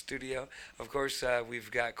Chai studio. Of course, we've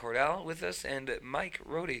got Cordell with us, and Mike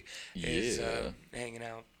Rohde is hanging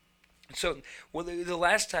out. So, well, the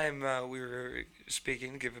last time we were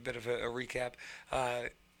speaking, to give a bit of a recap,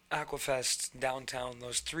 Aquafest downtown,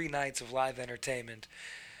 those 3 nights of live entertainment.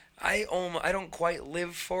 I don't quite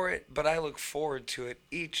live for it, but I look forward to it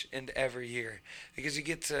each and every year because you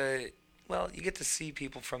get to see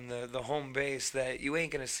people from the home base that you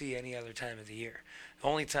ain't gonna see any other time of the year. The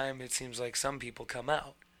only time it seems like some people come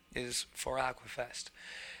out is for Aquafest.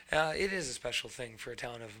 It is a special thing for a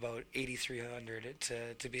town of about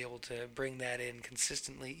 8,300 to be able to bring that in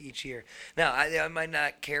consistently each year. Now, I might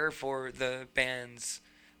not care for the bands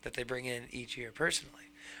that they bring in each year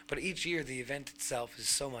personally, but each year the event itself is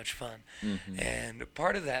so much fun. Mm-hmm. And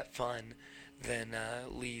part of that fun then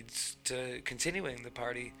leads to continuing the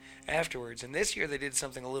party afterwards. And this year they did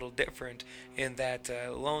something a little different in that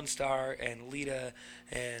Lone Star and Lita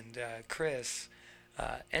and Chris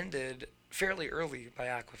ended fairly early by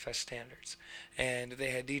Aquafest standards. And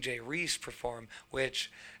they had DJ Reese perform,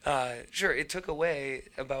 which, sure, it took away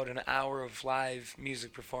about an hour of live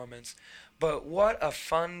music performance, but what a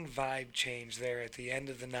fun vibe change there at the end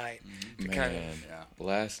of the night. Mm-hmm.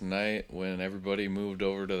 Last night when everybody moved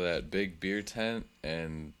over to that big beer tent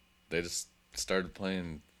and they just started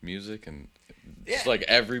playing music and just like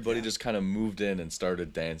everybody just kind of moved in and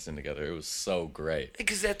started dancing together. It was so great.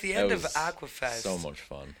 Because at the end of Aquafest, so much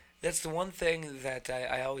fun. That's the one thing that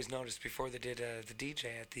I always noticed before they did the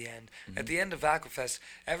DJ at the end. Mm-hmm. At the end of Aquafest,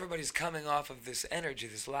 everybody's coming off of this energy,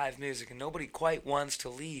 this live music, and nobody quite wants to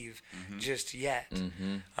leave just yet.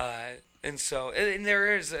 Mm-hmm. And so, and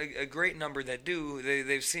there is a great number that do.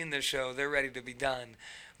 They've seen the show, they're ready to be done.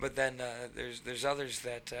 But then there's others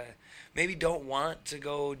that maybe don't want to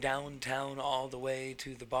go downtown all the way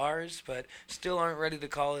to the bars, but still aren't ready to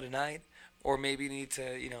call it a night. Or maybe need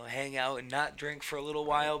to, hang out and not drink for a little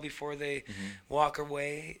while before they walk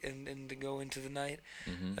away and to go into the night.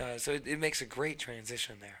 Mm-hmm. So it makes a great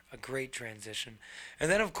transition there, a great transition. And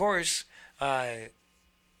then, of course, I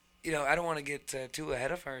don't want to get too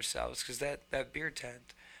ahead of ourselves because that beer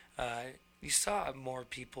tent, you saw more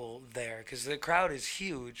people there because the crowd is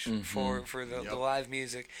huge for the live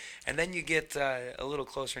music. And then you get a little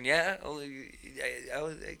closer. And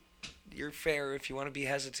you're fair if you want to be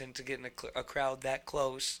hesitant to get in a crowd that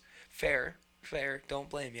close. Fair, don't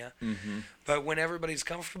blame you. Mm-hmm. But when everybody's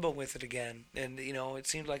comfortable with it again, and it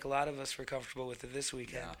seemed like a lot of us were comfortable with it this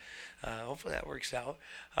weekend. Yeah. Hopefully that works out.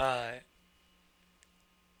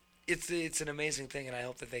 It's an amazing thing, and I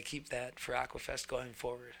hope that they keep that for Aquafest going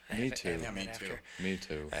forward. Me too. Me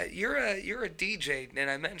too. You're a DJ, and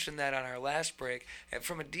I mentioned that on our last break.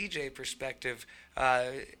 From a DJ perspective,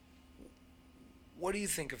 what do you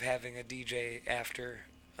think of having a DJ after,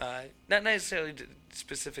 not necessarily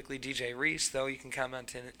specifically DJ Reese, though you can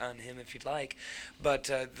comment on him if you'd like, but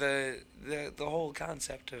the whole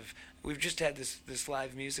concept of we've just had this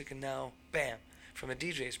live music and now, bam, from a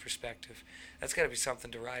DJ's perspective, that's got to be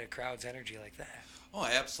something to ride a crowd's energy like that. Oh,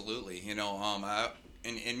 absolutely.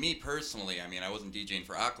 And me personally, I mean, I wasn't DJing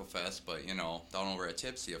for Aquafest, but, down over at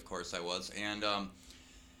Tipsy, of course I was,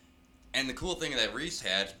 and the cool thing that Reese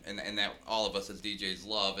had, and that all of us as DJs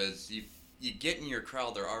love, is you get in your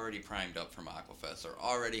crowd, they're already primed up from Aquafest. They're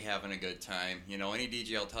already having a good time. Any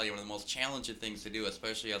DJ will tell you one of the most challenging things to do,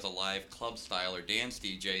 especially as a live club style or dance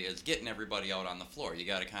DJ, is getting everybody out on the floor. You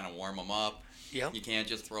got to kind of warm them up. Yep. You can't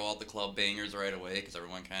just throw out the club bangers right away because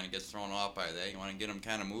everyone kind of gets thrown off by that. You want to get them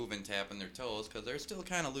kind of moving, tapping their toes because they're still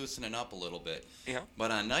kind of loosening up a little bit. Yeah.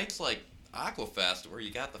 But on nights like Aquafest, where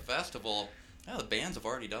you got the festival, the bands have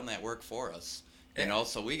already done that work for us.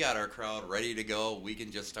 So we got our crowd ready to go. We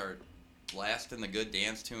can just start blasting the good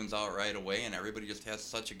dance tunes out right away, and everybody just has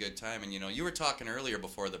such a good time. And, you were talking earlier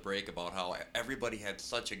before the break about how everybody had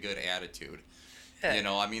such a good attitude. Yeah.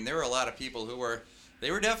 I mean, there were a lot of people who were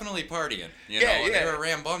definitely partying, They were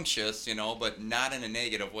rambunctious, but not in a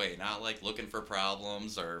negative way. Not like looking for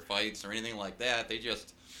problems or fights or anything like that. They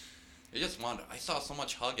just wanted. I saw so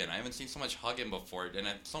much hugging. I haven't seen so much hugging before, and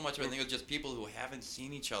so much of it was just people who haven't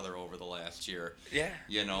seen each other over the last year. Yeah.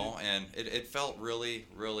 And it felt really,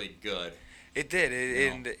 really good. It did.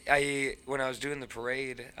 And when I was doing the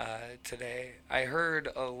parade today, I heard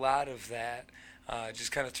a lot of that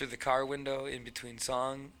just kind of through the car window in between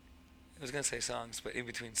song. I was going to say songs, but in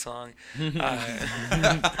between song.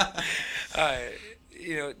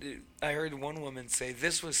 I heard one woman say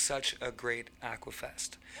this was such a great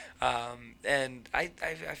Aquafest, and I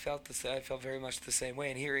felt I felt very much the same way.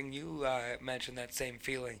 And hearing you mention that same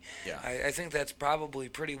feeling, Yeah. I think that's probably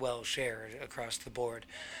pretty well shared across the board.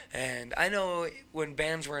 And I know when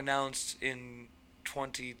bands were announced in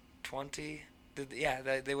 2020,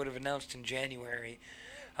 they would have announced in January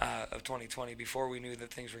of 2020 before we knew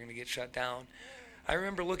that things were going to get shut down. I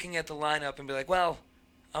remember looking at the lineup and be like, well,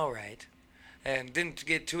 all right. And didn't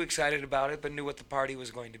get too excited about it, but knew what the party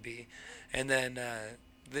was going to be. And then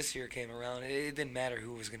this year came around. It didn't matter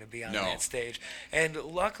who was going to be on that stage. And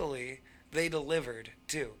luckily, they delivered,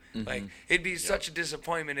 too. Mm-hmm. Like, it'd be such a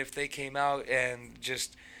disappointment if they came out and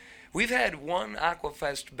just... We've had one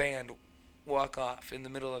Aquafest band walk off in the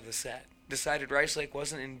middle of the set. Decided Rice Lake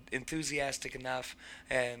wasn't enthusiastic enough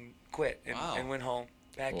and quit and went home.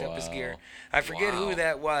 Packed up his gear. I forget who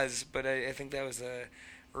that was, but I think that was the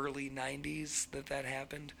early 90s that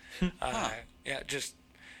happened. Yeah, just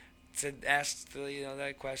asked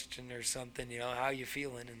that question or something, how you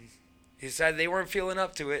feeling? And he decided they weren't feeling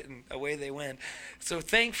up to it, and away they went. So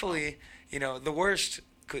thankfully, the worst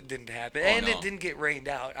didn't happen, it didn't get rained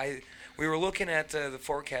out. We were looking at the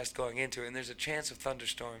forecast going into it, and there's a chance of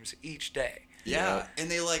thunderstorms each day. Yeah,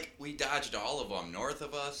 and we dodged all of them. North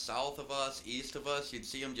of us, south of us, east of us. You'd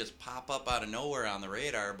see them just pop up out of nowhere on the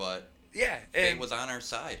radar, but it was on our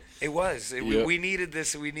side. It was. We needed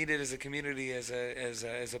this. We needed as a community, as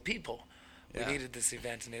a people. We needed this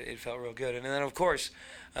event, and it felt real good. And then, of course,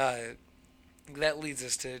 that leads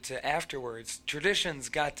us to afterwards. Traditions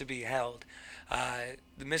got to be held.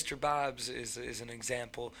 The Mr. Bob's is an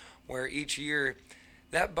example where each year...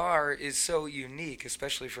 That bar is so unique,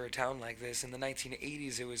 especially for a town like this. In the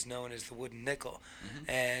 1980s, it was known as the Wooden Nickel.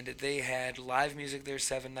 Mm-hmm. And they had live music there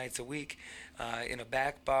 7 nights a week in a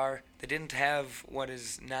back bar. They didn't have what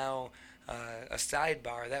is now a side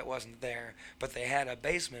bar. That wasn't there. But they had a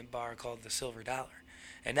basement bar called the Silver Dollar.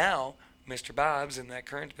 And now, Mr. Bob's in that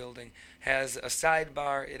current building has a side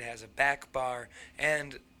bar, it has a back bar,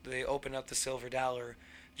 and they open up the Silver Dollar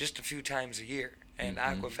just a few times a year. And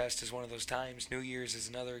Aquafest is one of those times. New Year's is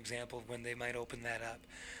another example of when they might open that up.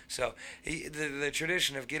 So the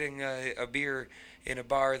tradition of getting a beer in a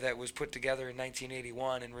bar that was put together in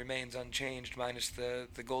 1981 and remains unchanged minus the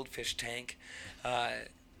goldfish tank.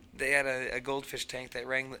 They had a goldfish tank that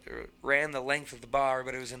ran the length of the bar,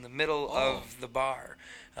 but it was in the middle of the bar.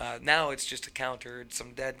 Now it's just a counter,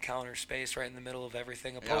 some dead counter space right in the middle of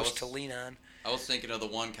everything, a post to lean on. I was thinking of the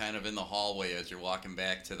one kind of in the hallway as you're walking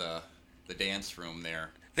back to the dance room there.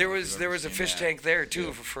 There was a fish tank there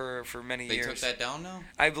too for many years. They took that down now?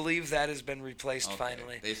 I believe that has been replaced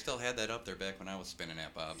finally. They still had that up there back when I was spinning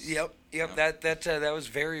at Bob's. Yep. That was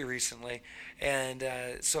very recently, and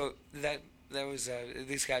so that was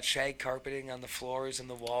these got shag carpeting on the floors and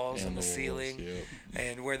the walls and the ceiling,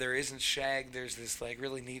 and where there isn't shag, there's this like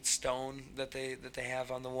really neat stone that they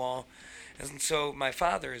have on the wall. And so my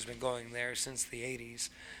father has been going there since the 80s,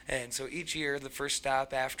 and so each year the first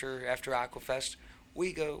stop after Aquafest,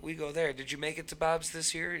 we go there. Did you make it to Bob's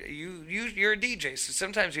this year? You're a DJ, so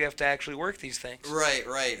sometimes you have to actually work these things. Right.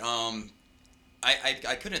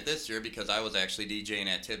 I couldn't this year because I was actually DJing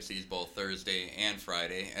at Tipsy's both Thursday and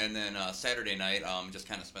Friday, and then Saturday night just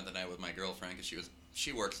kind of spent the night with my girlfriend because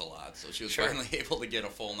she works a lot, so she was finally able to get a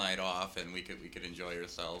full night off, and we could enjoy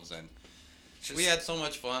ourselves. And we had so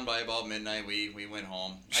much fun. By about midnight, we went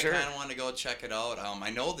home. Sure. I kind of wanted to go check it out.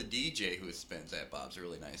 I know the DJ who spins at Bob's, a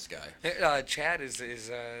really nice guy. Chad is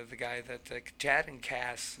the guy that Chad and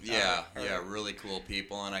Cass. Yeah, really cool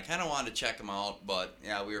people, and I kind of wanted to check them out, but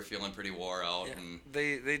we were feeling pretty wore out. Yeah. And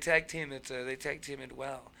they tag team it. They tag team it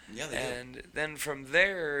well. Yeah, they and did. Then from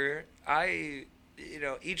there,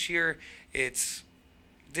 each year it's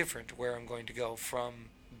different where I'm going to go from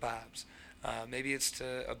Bob's. Maybe it's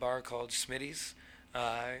to a bar called Smitty's.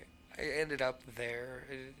 I ended up there,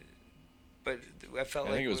 but I felt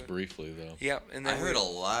like... I think it was briefly, though. Yep. And then I heard a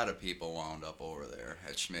lot of people wound up over there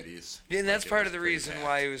at Schmitty's. Yeah, and that's part of the reason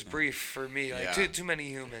why it was brief for me. Like too many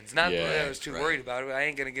humans. Not that I was too worried about it. I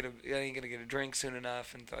ain't gonna get a drink soon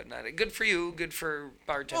enough, and thought, not good for you, good for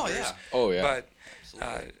bartenders. Oh yeah.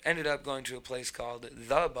 But ended up going to a place called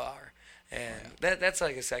The Bar. And that's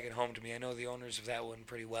like a second home to me. I know the owners of that one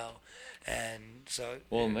pretty well. And so...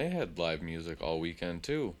 Well, and they had live music all weekend,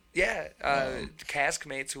 too. Yeah.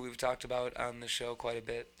 Caskmates, who we've talked about on the show quite a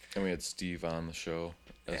bit. And we had Steve on the show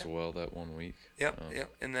as well that one week. Yep.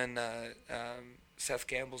 And then Seth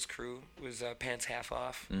Gamble's crew was Pants Half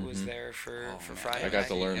Off, who was there for Friday I got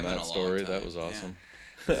to night. learn that story. That was awesome.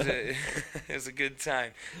 It was a good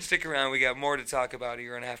time. Stick around. We got more to talk about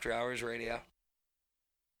here on After Hours Radio.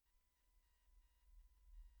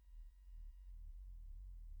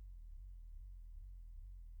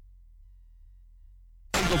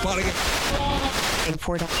 And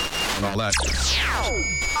all that.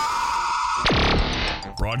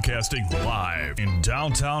 Broadcasting live in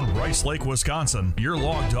downtown Rice Lake, Wisconsin. You're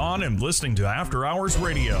logged on and listening to After Hours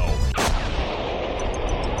Radio.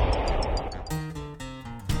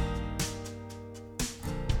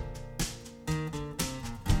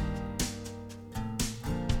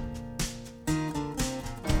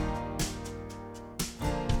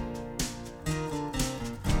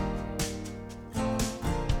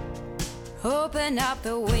 Open up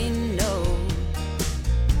the window.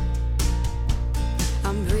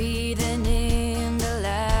 I'm breathing in the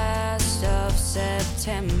last of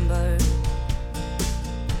September.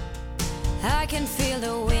 I can feel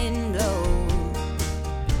the wind blow,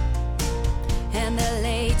 and the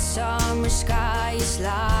late summer sky is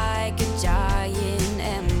like a giant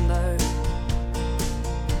ember.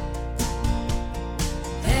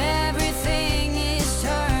 Everything is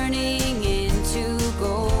turning into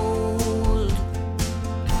gold.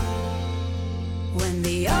 When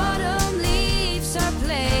the autumn leaves are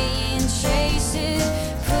playing chase, it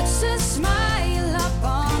puts a smile up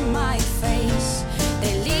on my face.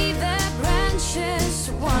 They leave their branches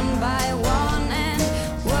one by one and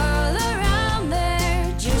whirl around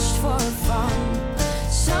there just for fun.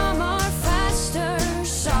 Some are faster,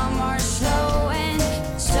 some are slow, and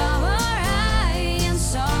some are high and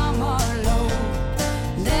some are low,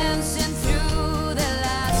 dancing through the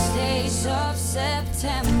last days of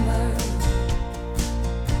September.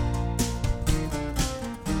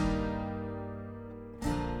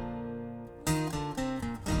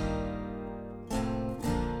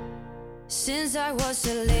 Since I was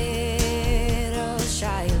a little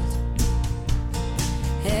child,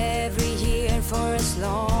 every year for as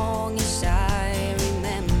long as I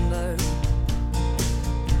remember,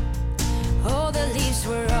 all the leaves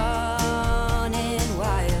were running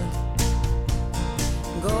wild,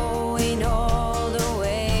 going all the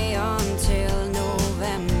way until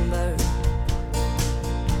November.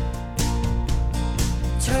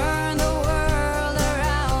 Turn the world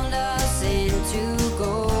around us into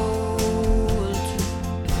gold.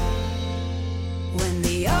 When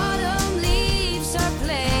the autumn leaves are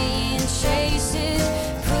playing chase, it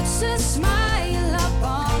puts a smile up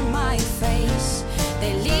on my face.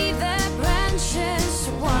 They leave their branches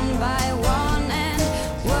one by one and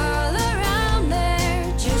whirl around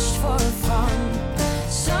there just for fun.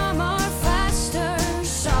 Some are faster,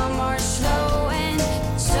 some are slow, and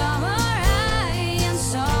some are high and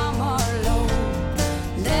some are low,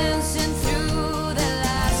 dancing through the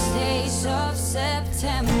last days of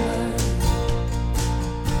September.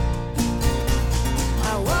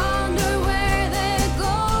 I wonder where they're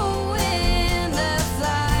going, the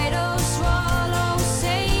flight of swallows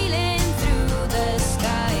sailing through the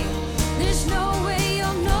sky. There's no way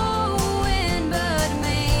of knowing, but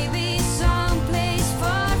maybe someplace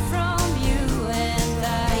far from you and I.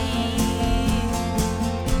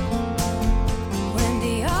 When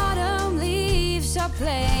the autumn leaves are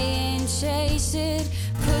playing chase, it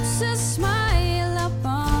puts a smile up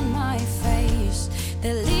on my face.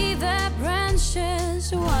 They leave their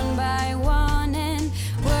branches one by one and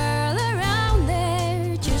whirl around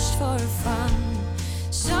there just for fun.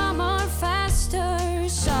 Some are faster,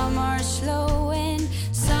 some are slow, and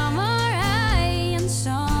some are high and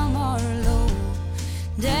some are low,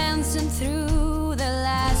 dancing through the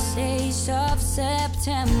last days of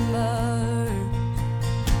September.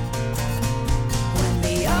 When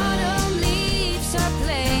the autumn leaves are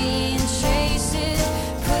playing chase, it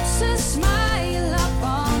puts a smile up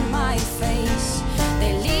on my face.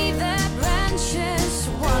 They leave their branches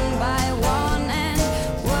one by one and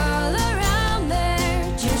whirl around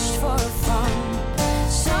there just for fun.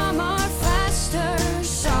 Some are faster,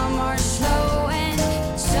 some are slow, and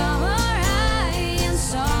some are high and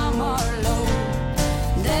some are low,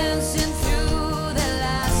 dancing through the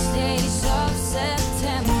last days of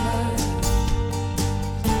September.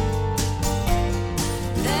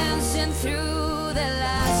 Dancing through the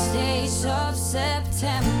last days of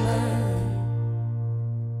September.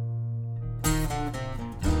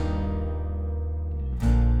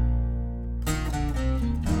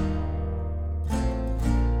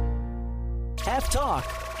 Half talk,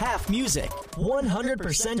 half music.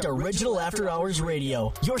 100% original After Hours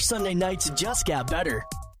Radio. Your Sunday nights just got better.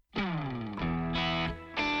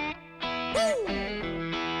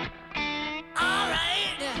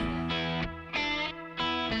 Alright.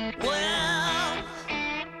 Well,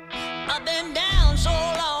 I've been down so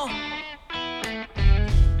long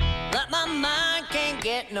that my mind can't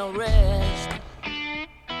get no rest.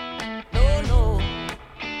 No, no.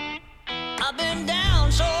 I've been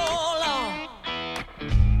down so long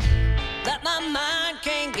that my mind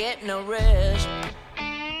can't get no rest.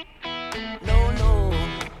 No, no.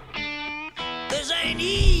 This ain't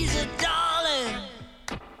easy, darling.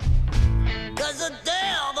 'Cause the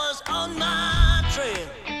devil's on my trail.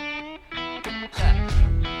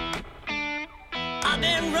 I've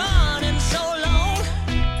been running so long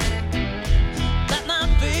that my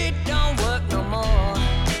feet don't work no more.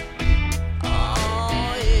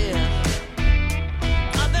 Oh yeah,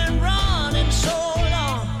 I've been running so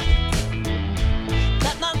long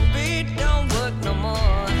that my feet don't work no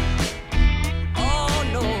more. Oh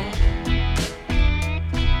no,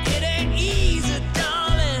 it ain't easy,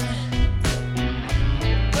 darling,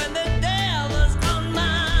 when the devil's on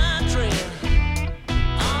my trail.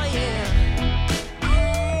 Oh yeah.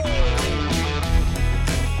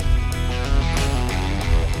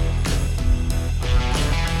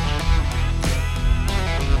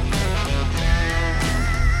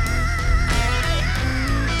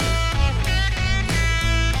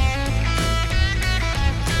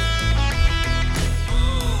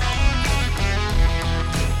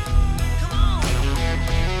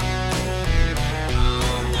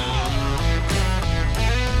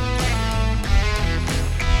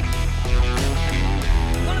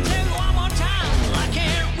 Gonna tell you one more time. I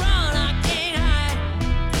can't run, I can't hide.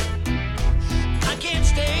 I can't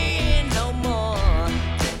stay in no more.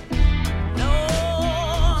 No,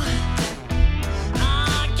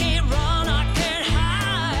 I can't run, I can't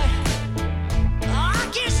hide.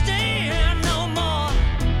 I can't stay in no more.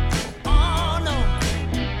 Oh no.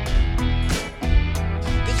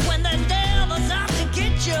 'Cause when the devil's out to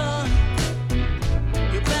get you,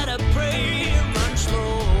 you better pray and run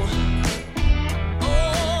slow.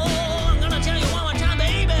 Oh, I'm gonna tell you one more time,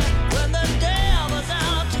 baby. When the devil's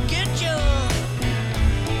out to get you,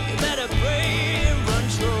 you better pray and run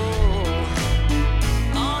slow.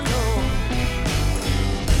 Oh no.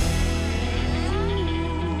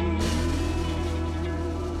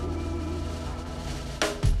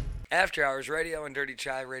 After Hours Radio and Dirty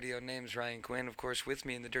Chai Radio. Name's Ryan Quinn, of course, with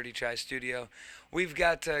me in the Dirty Chai studio. We've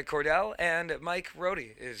got Cordell, and Mike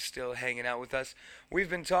Rohde is still hanging out with us. We've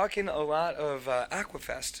been talking a lot of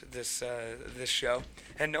Aquafest this show,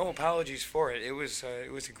 and no apologies for it. It was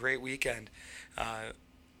a great weekend.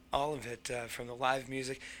 All of it, from the live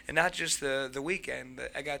music, and not just the weekend.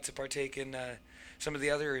 I got to partake in some of the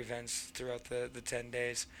other events throughout the 10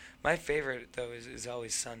 days. My favorite, though, is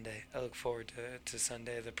always Sunday. I look forward to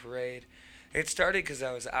Sunday, the parade. It started because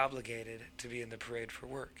I was obligated to be in the parade for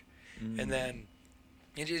work. And then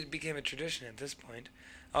it just became a tradition at this point.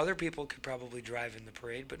 Other people could probably drive in the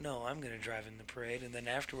parade, but no, I'm going to drive in the parade. And then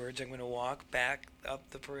afterwards, I'm going to walk back up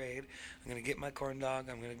the parade. I'm going to get my corn dog.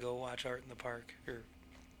 I'm going to go watch Art in the Park.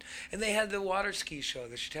 And they had the water ski show.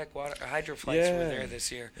 The Chetek Hydro Flights were there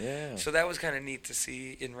this year. Yeah. So that was kind of neat to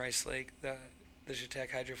see in Rice Lake. The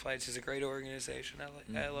Chetek Hydro Flights is a great organization.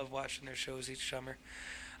 I love watching their shows each summer.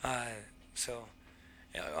 So,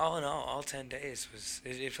 yeah, all in all 10 days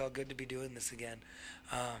it felt good to be doing this again.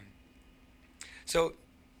 So,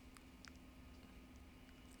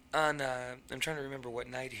 I'm trying to remember what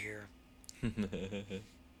night here.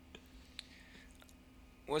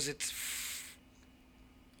 Was it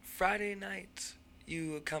Friday night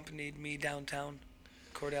you accompanied me downtown,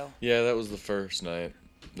 Cordell? Yeah, that was the first night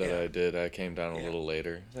that Yeah. I did. I came down a little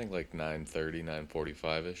later. I think like 9:30,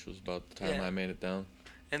 9:45-ish was about the time Yeah. I made it down.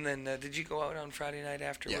 And then did you go out on Friday night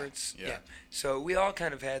afterwards? Yeah. So we all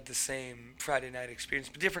kind of had the same Friday night experience,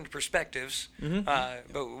 but different perspectives.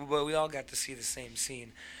 But we all got to see the same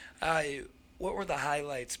scene. What were the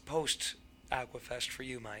highlights post Aquafest for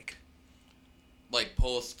you, Mike? Like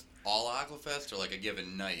post all Aquafest or like a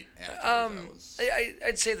given night afterwards?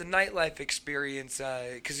 I'd say the nightlife experience,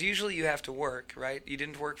 because usually you have to work, right? You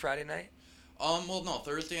didn't work Friday night? Well, no,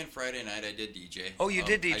 Thursday and Friday night I did DJ. Oh, you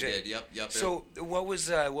did DJ? I did, yep. So what was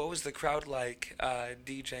the crowd like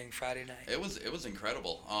DJing Friday night? It was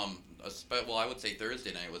incredible. Well, I would say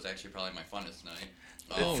Thursday night was actually probably my funnest night.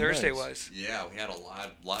 Thursday nice. was. Yeah, we had a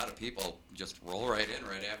lot of people just roll right in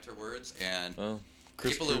right afterwards, and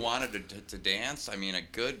Chris people who wanted to dance. I mean, a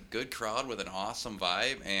good crowd with an awesome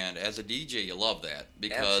vibe, and as a DJ, you love that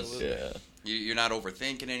because you're not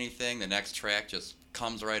overthinking anything. The next track just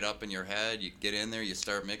comes right up in your head. You get in there, you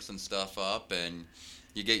start mixing stuff up, and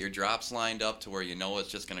you get your drops lined up to where you know it's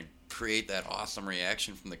just going to create that awesome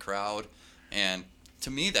reaction from the crowd. And to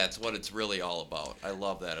me, that's what it's really all about. I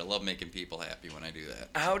love that. I love making people happy when I do that.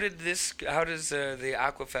 How does the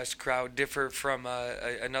Aquafest crowd differ from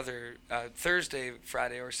another Thursday,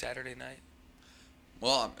 Friday, or Saturday night?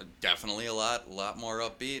 Well, definitely a lot more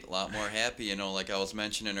upbeat, a lot more happy. You know, like I was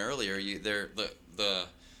mentioning earlier,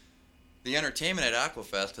 the entertainment at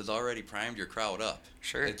Aquafest has already primed your crowd up.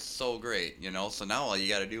 Sure. It's so great, So now all you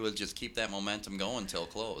got to do is just keep that momentum going till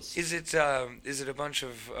close. Is it a bunch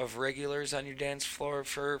of regulars on your dance floor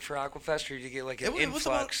for Aquafest, or do you get like an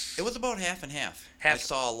influx? It was about half and half. I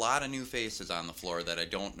saw a lot of new faces on the floor that I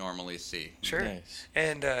don't normally see. Sure. Nice.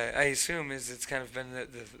 And I assume it's kind of been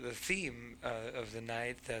the theme of the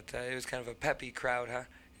night that it was kind of a peppy crowd, huh?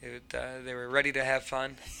 They were ready to have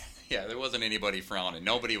fun. Yeah, there wasn't anybody frowning.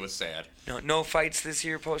 Nobody was sad. No fights this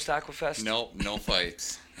year post Aquafest. Nope, no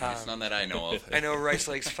fights. There's none that I know of. I know Rice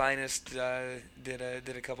Lake's Finest did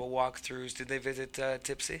a couple walkthroughs. Did they visit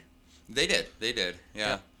Tipsy? They did.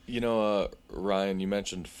 Yeah. Ryan, you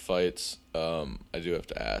mentioned fights. I do have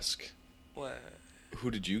to ask. What? Who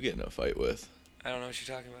did you get in a fight with? I don't know what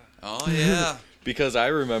you're talking about. Oh yeah. Because I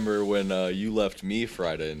remember when you left me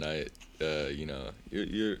Friday night.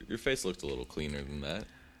 Your face looked a little cleaner than that.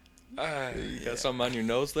 You got something on your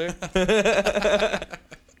nose there?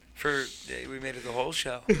 We made it the whole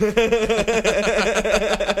show.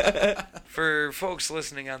 For folks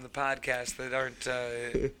listening on the podcast that aren't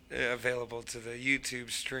available to the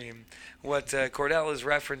YouTube stream, what Cordell is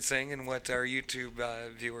referencing and what our YouTube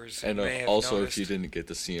viewers may have also noticed. if you didn't get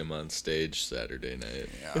to see him on stage Saturday night.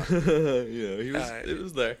 Yeah. It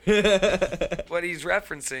was there. What he's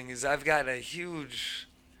referencing is I've got a huge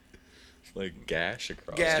gash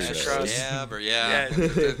across. Scab, yeah.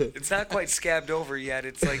 It's not quite scabbed over yet.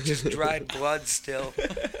 It's like just dried blood still.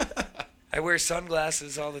 I wear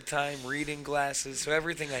sunglasses all the time, reading glasses, so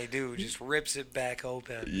everything I do just rips it back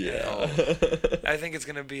open. Yeah. I think it's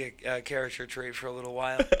going to be a character trait for a little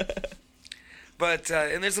while. But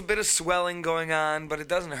and there's a bit of swelling going on, but it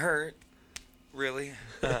doesn't hurt, really.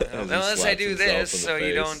 Unless I do this, so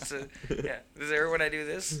you don't. Does it hurt when I do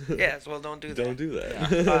this? Yes. Well, don't do that. Don't do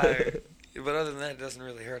that. But other than that, it doesn't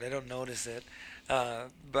really hurt. I don't notice it.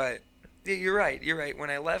 But you're right. You're right. When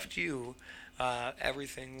I left you,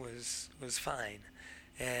 everything was fine.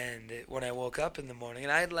 And when I woke up in the morning,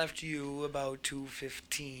 and I had left you about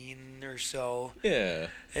 2:15 or so. Yeah.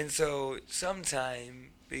 And so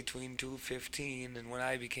sometime between 2:15 and when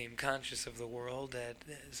I became conscious of the world at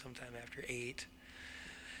sometime after 8,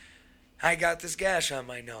 I got this gash on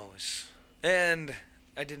my nose. And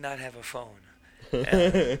I did not have a phone.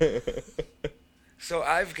 So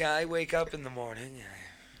I wake up in the morning, I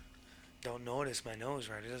don't notice my nose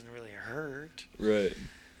right. It doesn't really hurt. Right.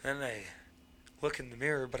 Then I look in the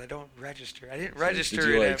mirror, but I don't register. I didn't register Did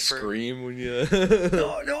you it scream when you...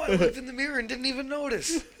 No, I looked in the mirror and didn't even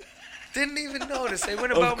notice. Didn't even notice. I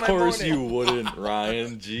went about my morning. Of course you wouldn't,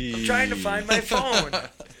 Ryan. Jeez. I'm trying to find my phone.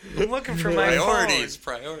 I'm looking for my Priorities,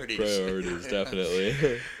 Priorities,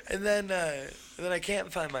 definitely. And then I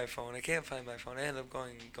can't find my phone. I end up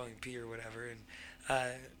going pee or whatever, and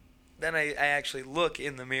then I actually look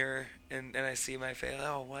in the mirror and I see my face.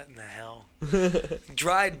 Oh, what in the hell?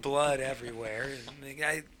 Dried blood everywhere. And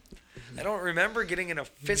I don't remember getting in a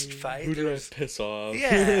fist fight. Who did I piss off?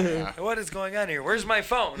 Yeah. What is going on here? Where's my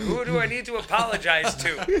phone? Who do I need to apologize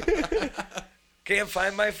to? Can't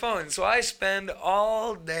find my phone. So I spend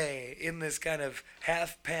all day in this kind of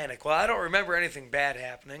half panic. Well, I don't remember anything bad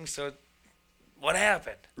happening, so what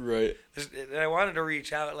happened? Right. I wanted to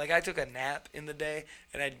reach out. Like, I took a nap in the day,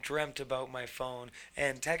 and I dreamt about my phone.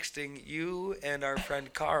 And texting you and our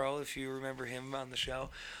friend Carl, if you remember him on the show,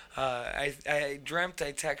 I dreamt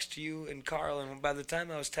I texted you and Carl, and by the time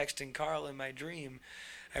I was texting Carl in my dream,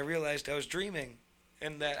 I realized I was dreaming.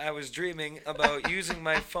 And that I was dreaming about using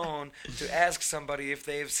my phone to ask somebody if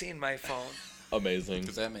they have seen my phone. Amazing.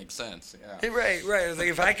 Because that makes sense, yeah. Right. I was like,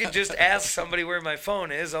 if I could just ask somebody where my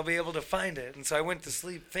phone is, I'll be able to find it. And so I went to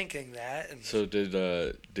sleep thinking that. And so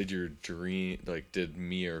did your dream, did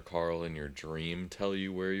me or Carl in your dream tell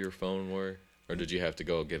you where your phone were? Or did you have to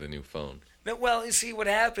go get a new phone? No, well, you see, what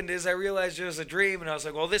happened is I realized it was a dream, and I was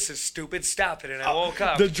like, well, this is stupid. Stop it. And I woke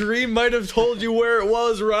up. The dream might have told you where it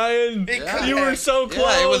was, Ryan. You were so close.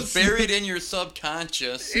 Yeah, it was buried in your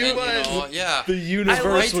subconscious. It was. The universe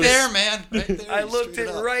right was... there, man. Right there. I looked it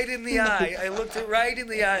right in the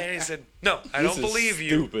eye. And he said, no, I don't believe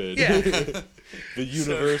you. Stupid. Yeah. The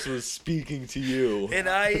universe was speaking to you. And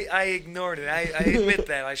I ignored it. I admit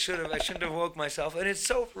that. I shouldn't have woke myself. And it's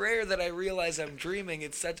so rare that I realize I'm dreaming.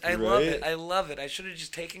 I love it. I love it. I should have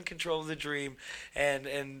just taken control of the dream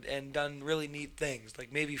and done really neat things.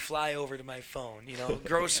 Like maybe fly over to my phone,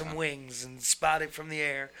 grow some wings and spot it from the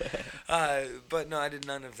air. But no, I did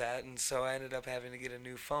none of that. And so I ended up having to get a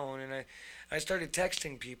new phone. And I started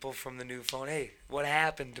texting people from the new phone, hey, what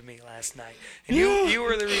happened to me last night? And you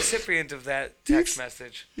were the recipient of that text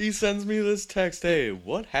message. He sends me this text, hey,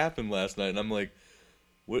 what happened last night? And I'm like,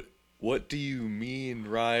 what what do you mean,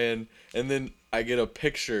 Ryan? And then I get a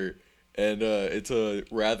picture, and it's a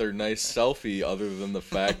rather nice selfie other than the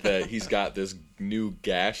fact that he's got this new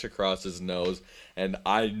gash across his nose. And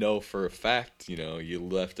I know for a fact, you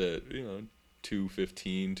left at,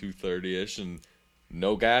 2:15, 2:30-ish, and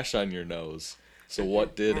no gash on your nose. So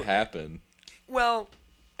what did happen? Well,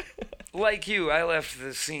 like you, I left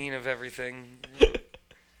the scene of everything,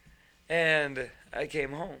 and I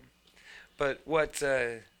came home. But what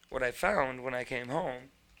I found when I came home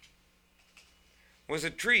was a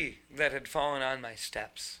tree that had fallen on my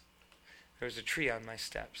steps. There was a tree on my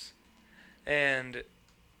steps. And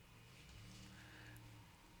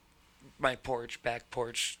my porch, back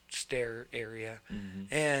porch, stair area. Mm-hmm.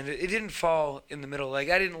 And it didn't fall in the middle. Like,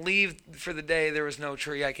 I didn't leave for the day. There was no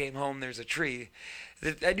tree. I came home. There's a tree.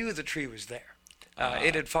 I knew the tree was there.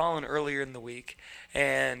 It had fallen earlier in the week.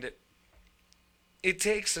 And it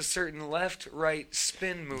takes a certain left-right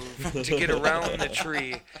spin move to get around the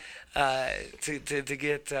tree to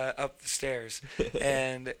get up the stairs.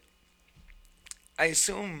 And I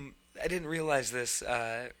assume I didn't realize this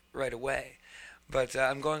right away. But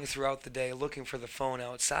I'm going throughout the day looking for the phone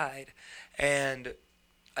outside, and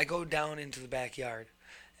I go down into the backyard.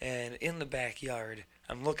 And in the backyard,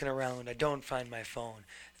 I'm looking around. I don't find my phone.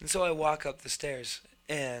 And so I walk up the stairs,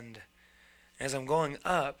 and as I'm going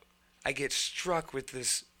up, I get struck with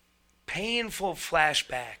this painful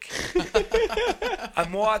flashback.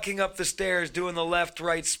 I'm walking up the stairs doing the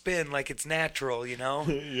left-right spin like it's natural,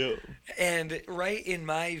 Yep. And right in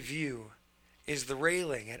my view is the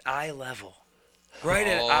railing at eye level. Right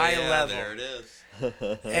at eye level. There it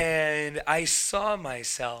is. And I saw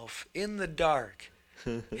myself in the dark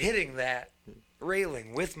hitting that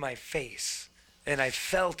railing with my face. And I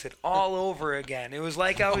felt it all over again. It was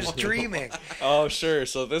like I was dreaming. Oh, sure.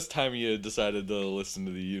 So this time you decided to listen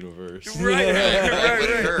to the universe. Right.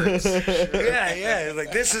 It hurts. Yeah.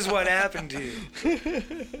 Like, this is what happened to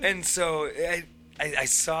you. And so I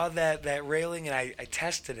saw that railing, and I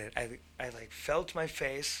tested it. I felt my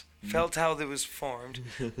face. Felt how it was formed,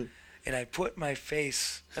 and I put my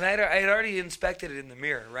face, and I had already inspected it in the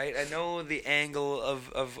mirror, right? I know the angle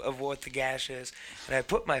of what the gash is, and I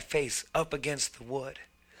put my face up against the wood.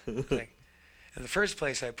 Like, in the first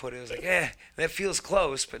place I put it, I was like, that feels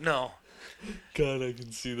close, but no. God, I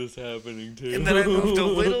can see this happening too. And then I moved a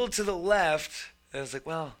little to the left, and I was like,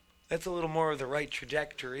 well, that's a little more of the right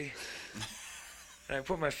trajectory. And I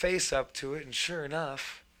put my face up to it, and sure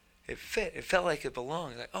enough, it fit. It felt like it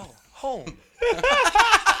belonged. Like, oh, home.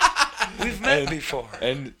 We've met before.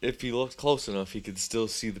 And if he looked close enough, he could still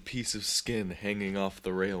see the piece of skin hanging off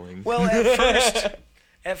the railing. Well,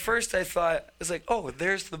 at first I thought, I was like, oh,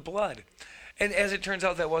 there's the blood. And as it turns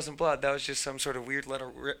out, that wasn't blood. That was just some sort of weird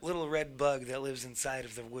little red bug that lives inside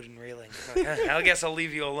of the wooden railing. I guess I'll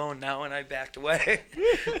leave you alone now, and I backed away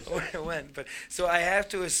when I went. But so I have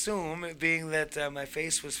to assume, being that my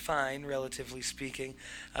face was fine, relatively speaking,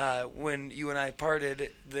 when you and I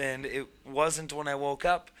parted, then it wasn't when I woke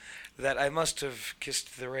up that I must have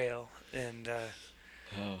kissed the rail. And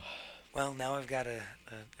well, now I've got a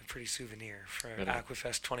pretty souvenir for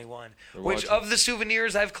Aquafest 21. Which of the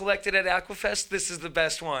souvenirs I've collected at Aquafest, this is the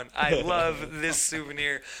best one. I love this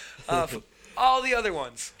souvenir. All the other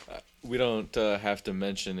ones. We don't have to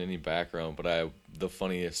mention any background, but the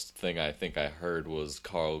funniest thing I think I heard was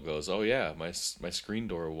Carl goes, "Oh yeah, my screen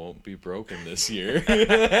door won't be broken this year."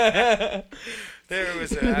 There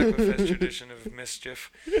was an Aquafest tradition of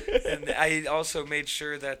mischief. And I also made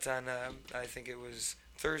sure that on, I think it was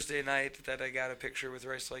Thursday night, that I got a picture with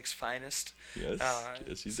Rice Lake's finest. Yes,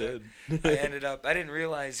 yes, you so did. I didn't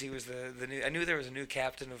realize he was the new. I knew there was a new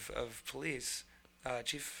captain of police,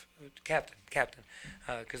 chief captain,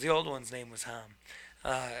 because the old one's name was Ham.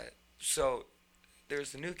 So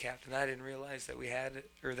there's the new captain. I didn't realize that we had,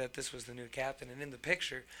 or that this was the new captain. And in the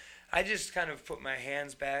picture, I just kind of put my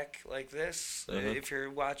hands back like this. If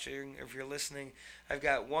you're watching, if you're listening, I've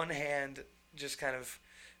got one hand just kind of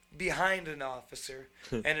behind an officer,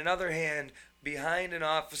 and another hand behind an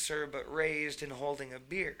officer but raised and holding a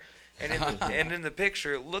beer. And in the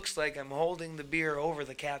picture, it looks like I'm holding the beer over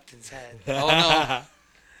the captain's head. Oh no!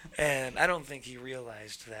 And I don't think he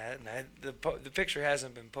realized that. And the picture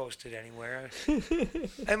hasn't been posted anywhere.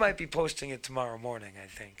 I might be posting it tomorrow morning, I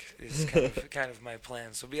think, is kind of my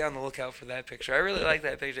plan. So be on the lookout for that picture. I really like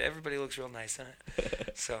that picture. Everybody looks real nice in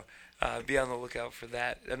it. So be on the lookout for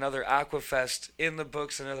that. Another Aquafest in the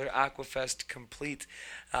books, another Aquafest complete.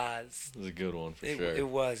 It was a good one for sure. It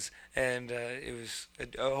was, and it was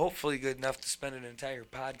hopefully good enough to spend an entire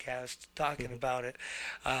podcast talking about it.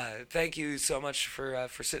 Thank you so much for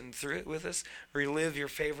sitting through it with us. Relive your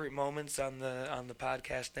favorite moments on the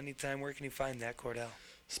podcast anytime. Where can you find that, Cordell?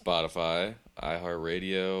 Spotify,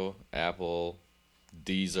 iHeartRadio, Apple,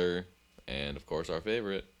 Deezer, and of course our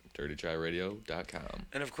favorite, DirtyTryRadio.com.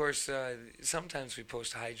 And of course, sometimes we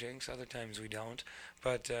post hijinks, other times we don't.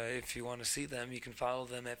 But if you want to see them, you can follow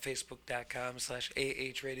them at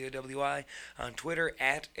Facebook.com/AHRadioWI, on Twitter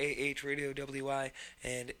 @AHRadioWI,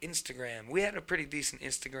 and Instagram. We had a pretty decent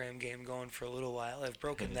Instagram game going for a little while. I've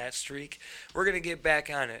broken that streak. We're going to get back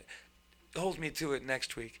on it. Hold me to it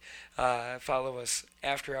next week. Follow us,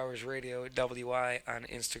 After Hours Radio WI, on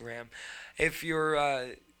Instagram. If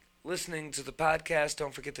you're listening to the podcast,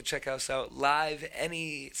 don't forget to check us out live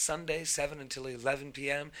any Sunday, 7 until 11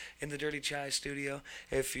 p.m. in the Dirty Chai studio.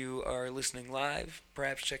 If you are listening live,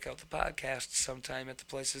 perhaps check out the podcast sometime at the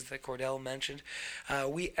places that Cordell mentioned.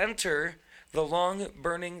 We enter the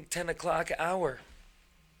long-burning 10 o'clock hour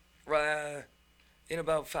in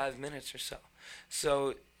about 5 minutes or so.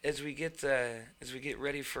 So as we get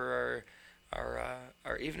ready for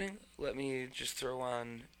our evening, let me just throw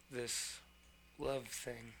on this love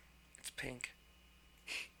thing. It's pink.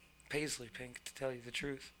 Paisley pink, to tell you the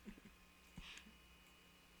truth.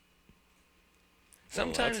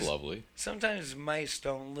 Sometimes that's lovely. Sometimes mice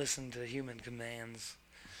don't listen to human commands,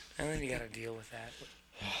 and then you gotta deal with that.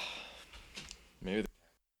 Maybe.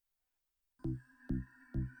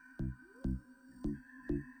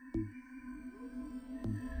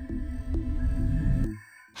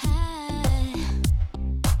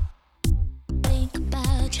 Think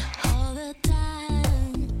about you all the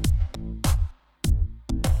time.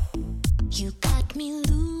 You got me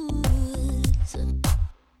loose.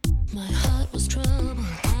 My heart was troubled,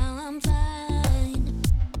 now I'm fine.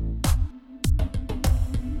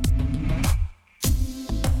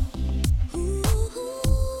 Ooh,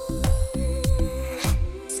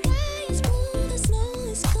 sky is blue, the snow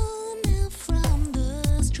is gone now from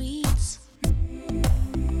the streets.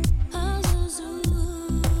 Oh, so soon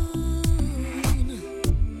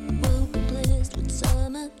we'll be blessed with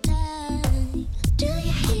summertime. Do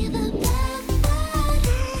you hear the blackbird?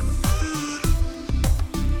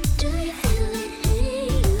 Do you feel it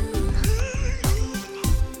in you?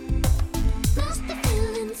 Must be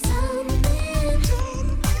feeling something.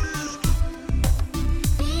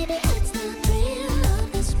 Maybe it's the thrill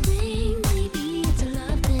of the spring. Maybe it's a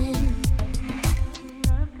love thing.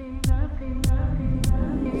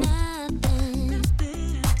 Nothing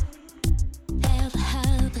ever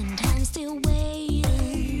happened. I'm still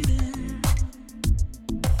waiting.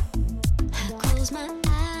 I close my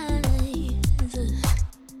eyes.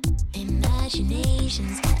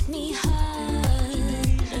 Imagination's got me hard.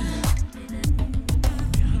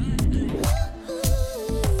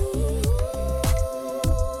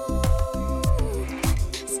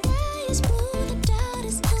 Sky is blue, the doubt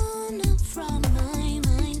is gone up from my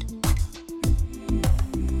mind.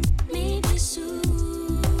 Maybe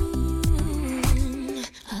soon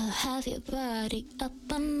I'll have your body up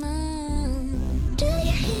on mine. Do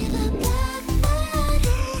you hear the blackbird?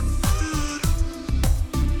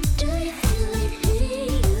 Do you feel it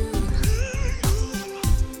in you?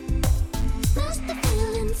 Must be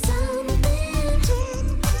feeling something.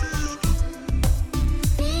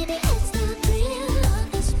 Maybe it's the thrill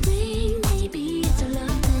of the spring. Maybe it's a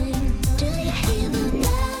love thing. Do you hear the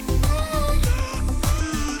blackbird?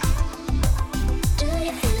 Do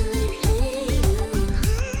you feel it in you?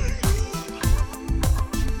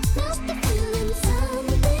 Must be feeling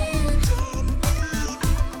something.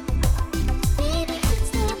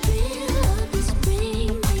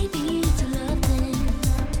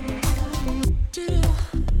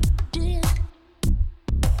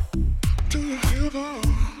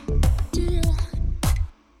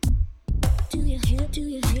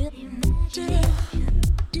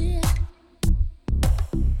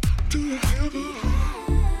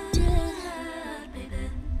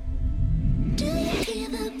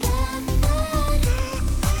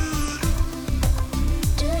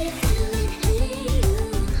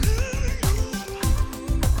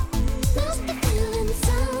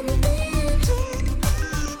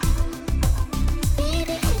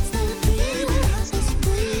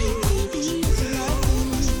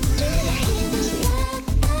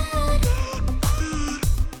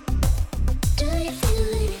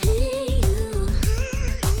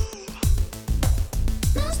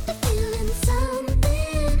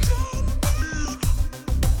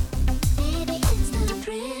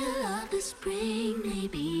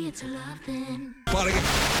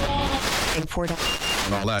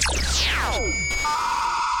 and all that.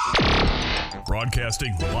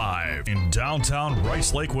 Broadcasting live in downtown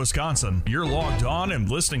Rice Lake, Wisconsin. You're logged on and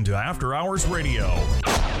listening to After Hours Radio.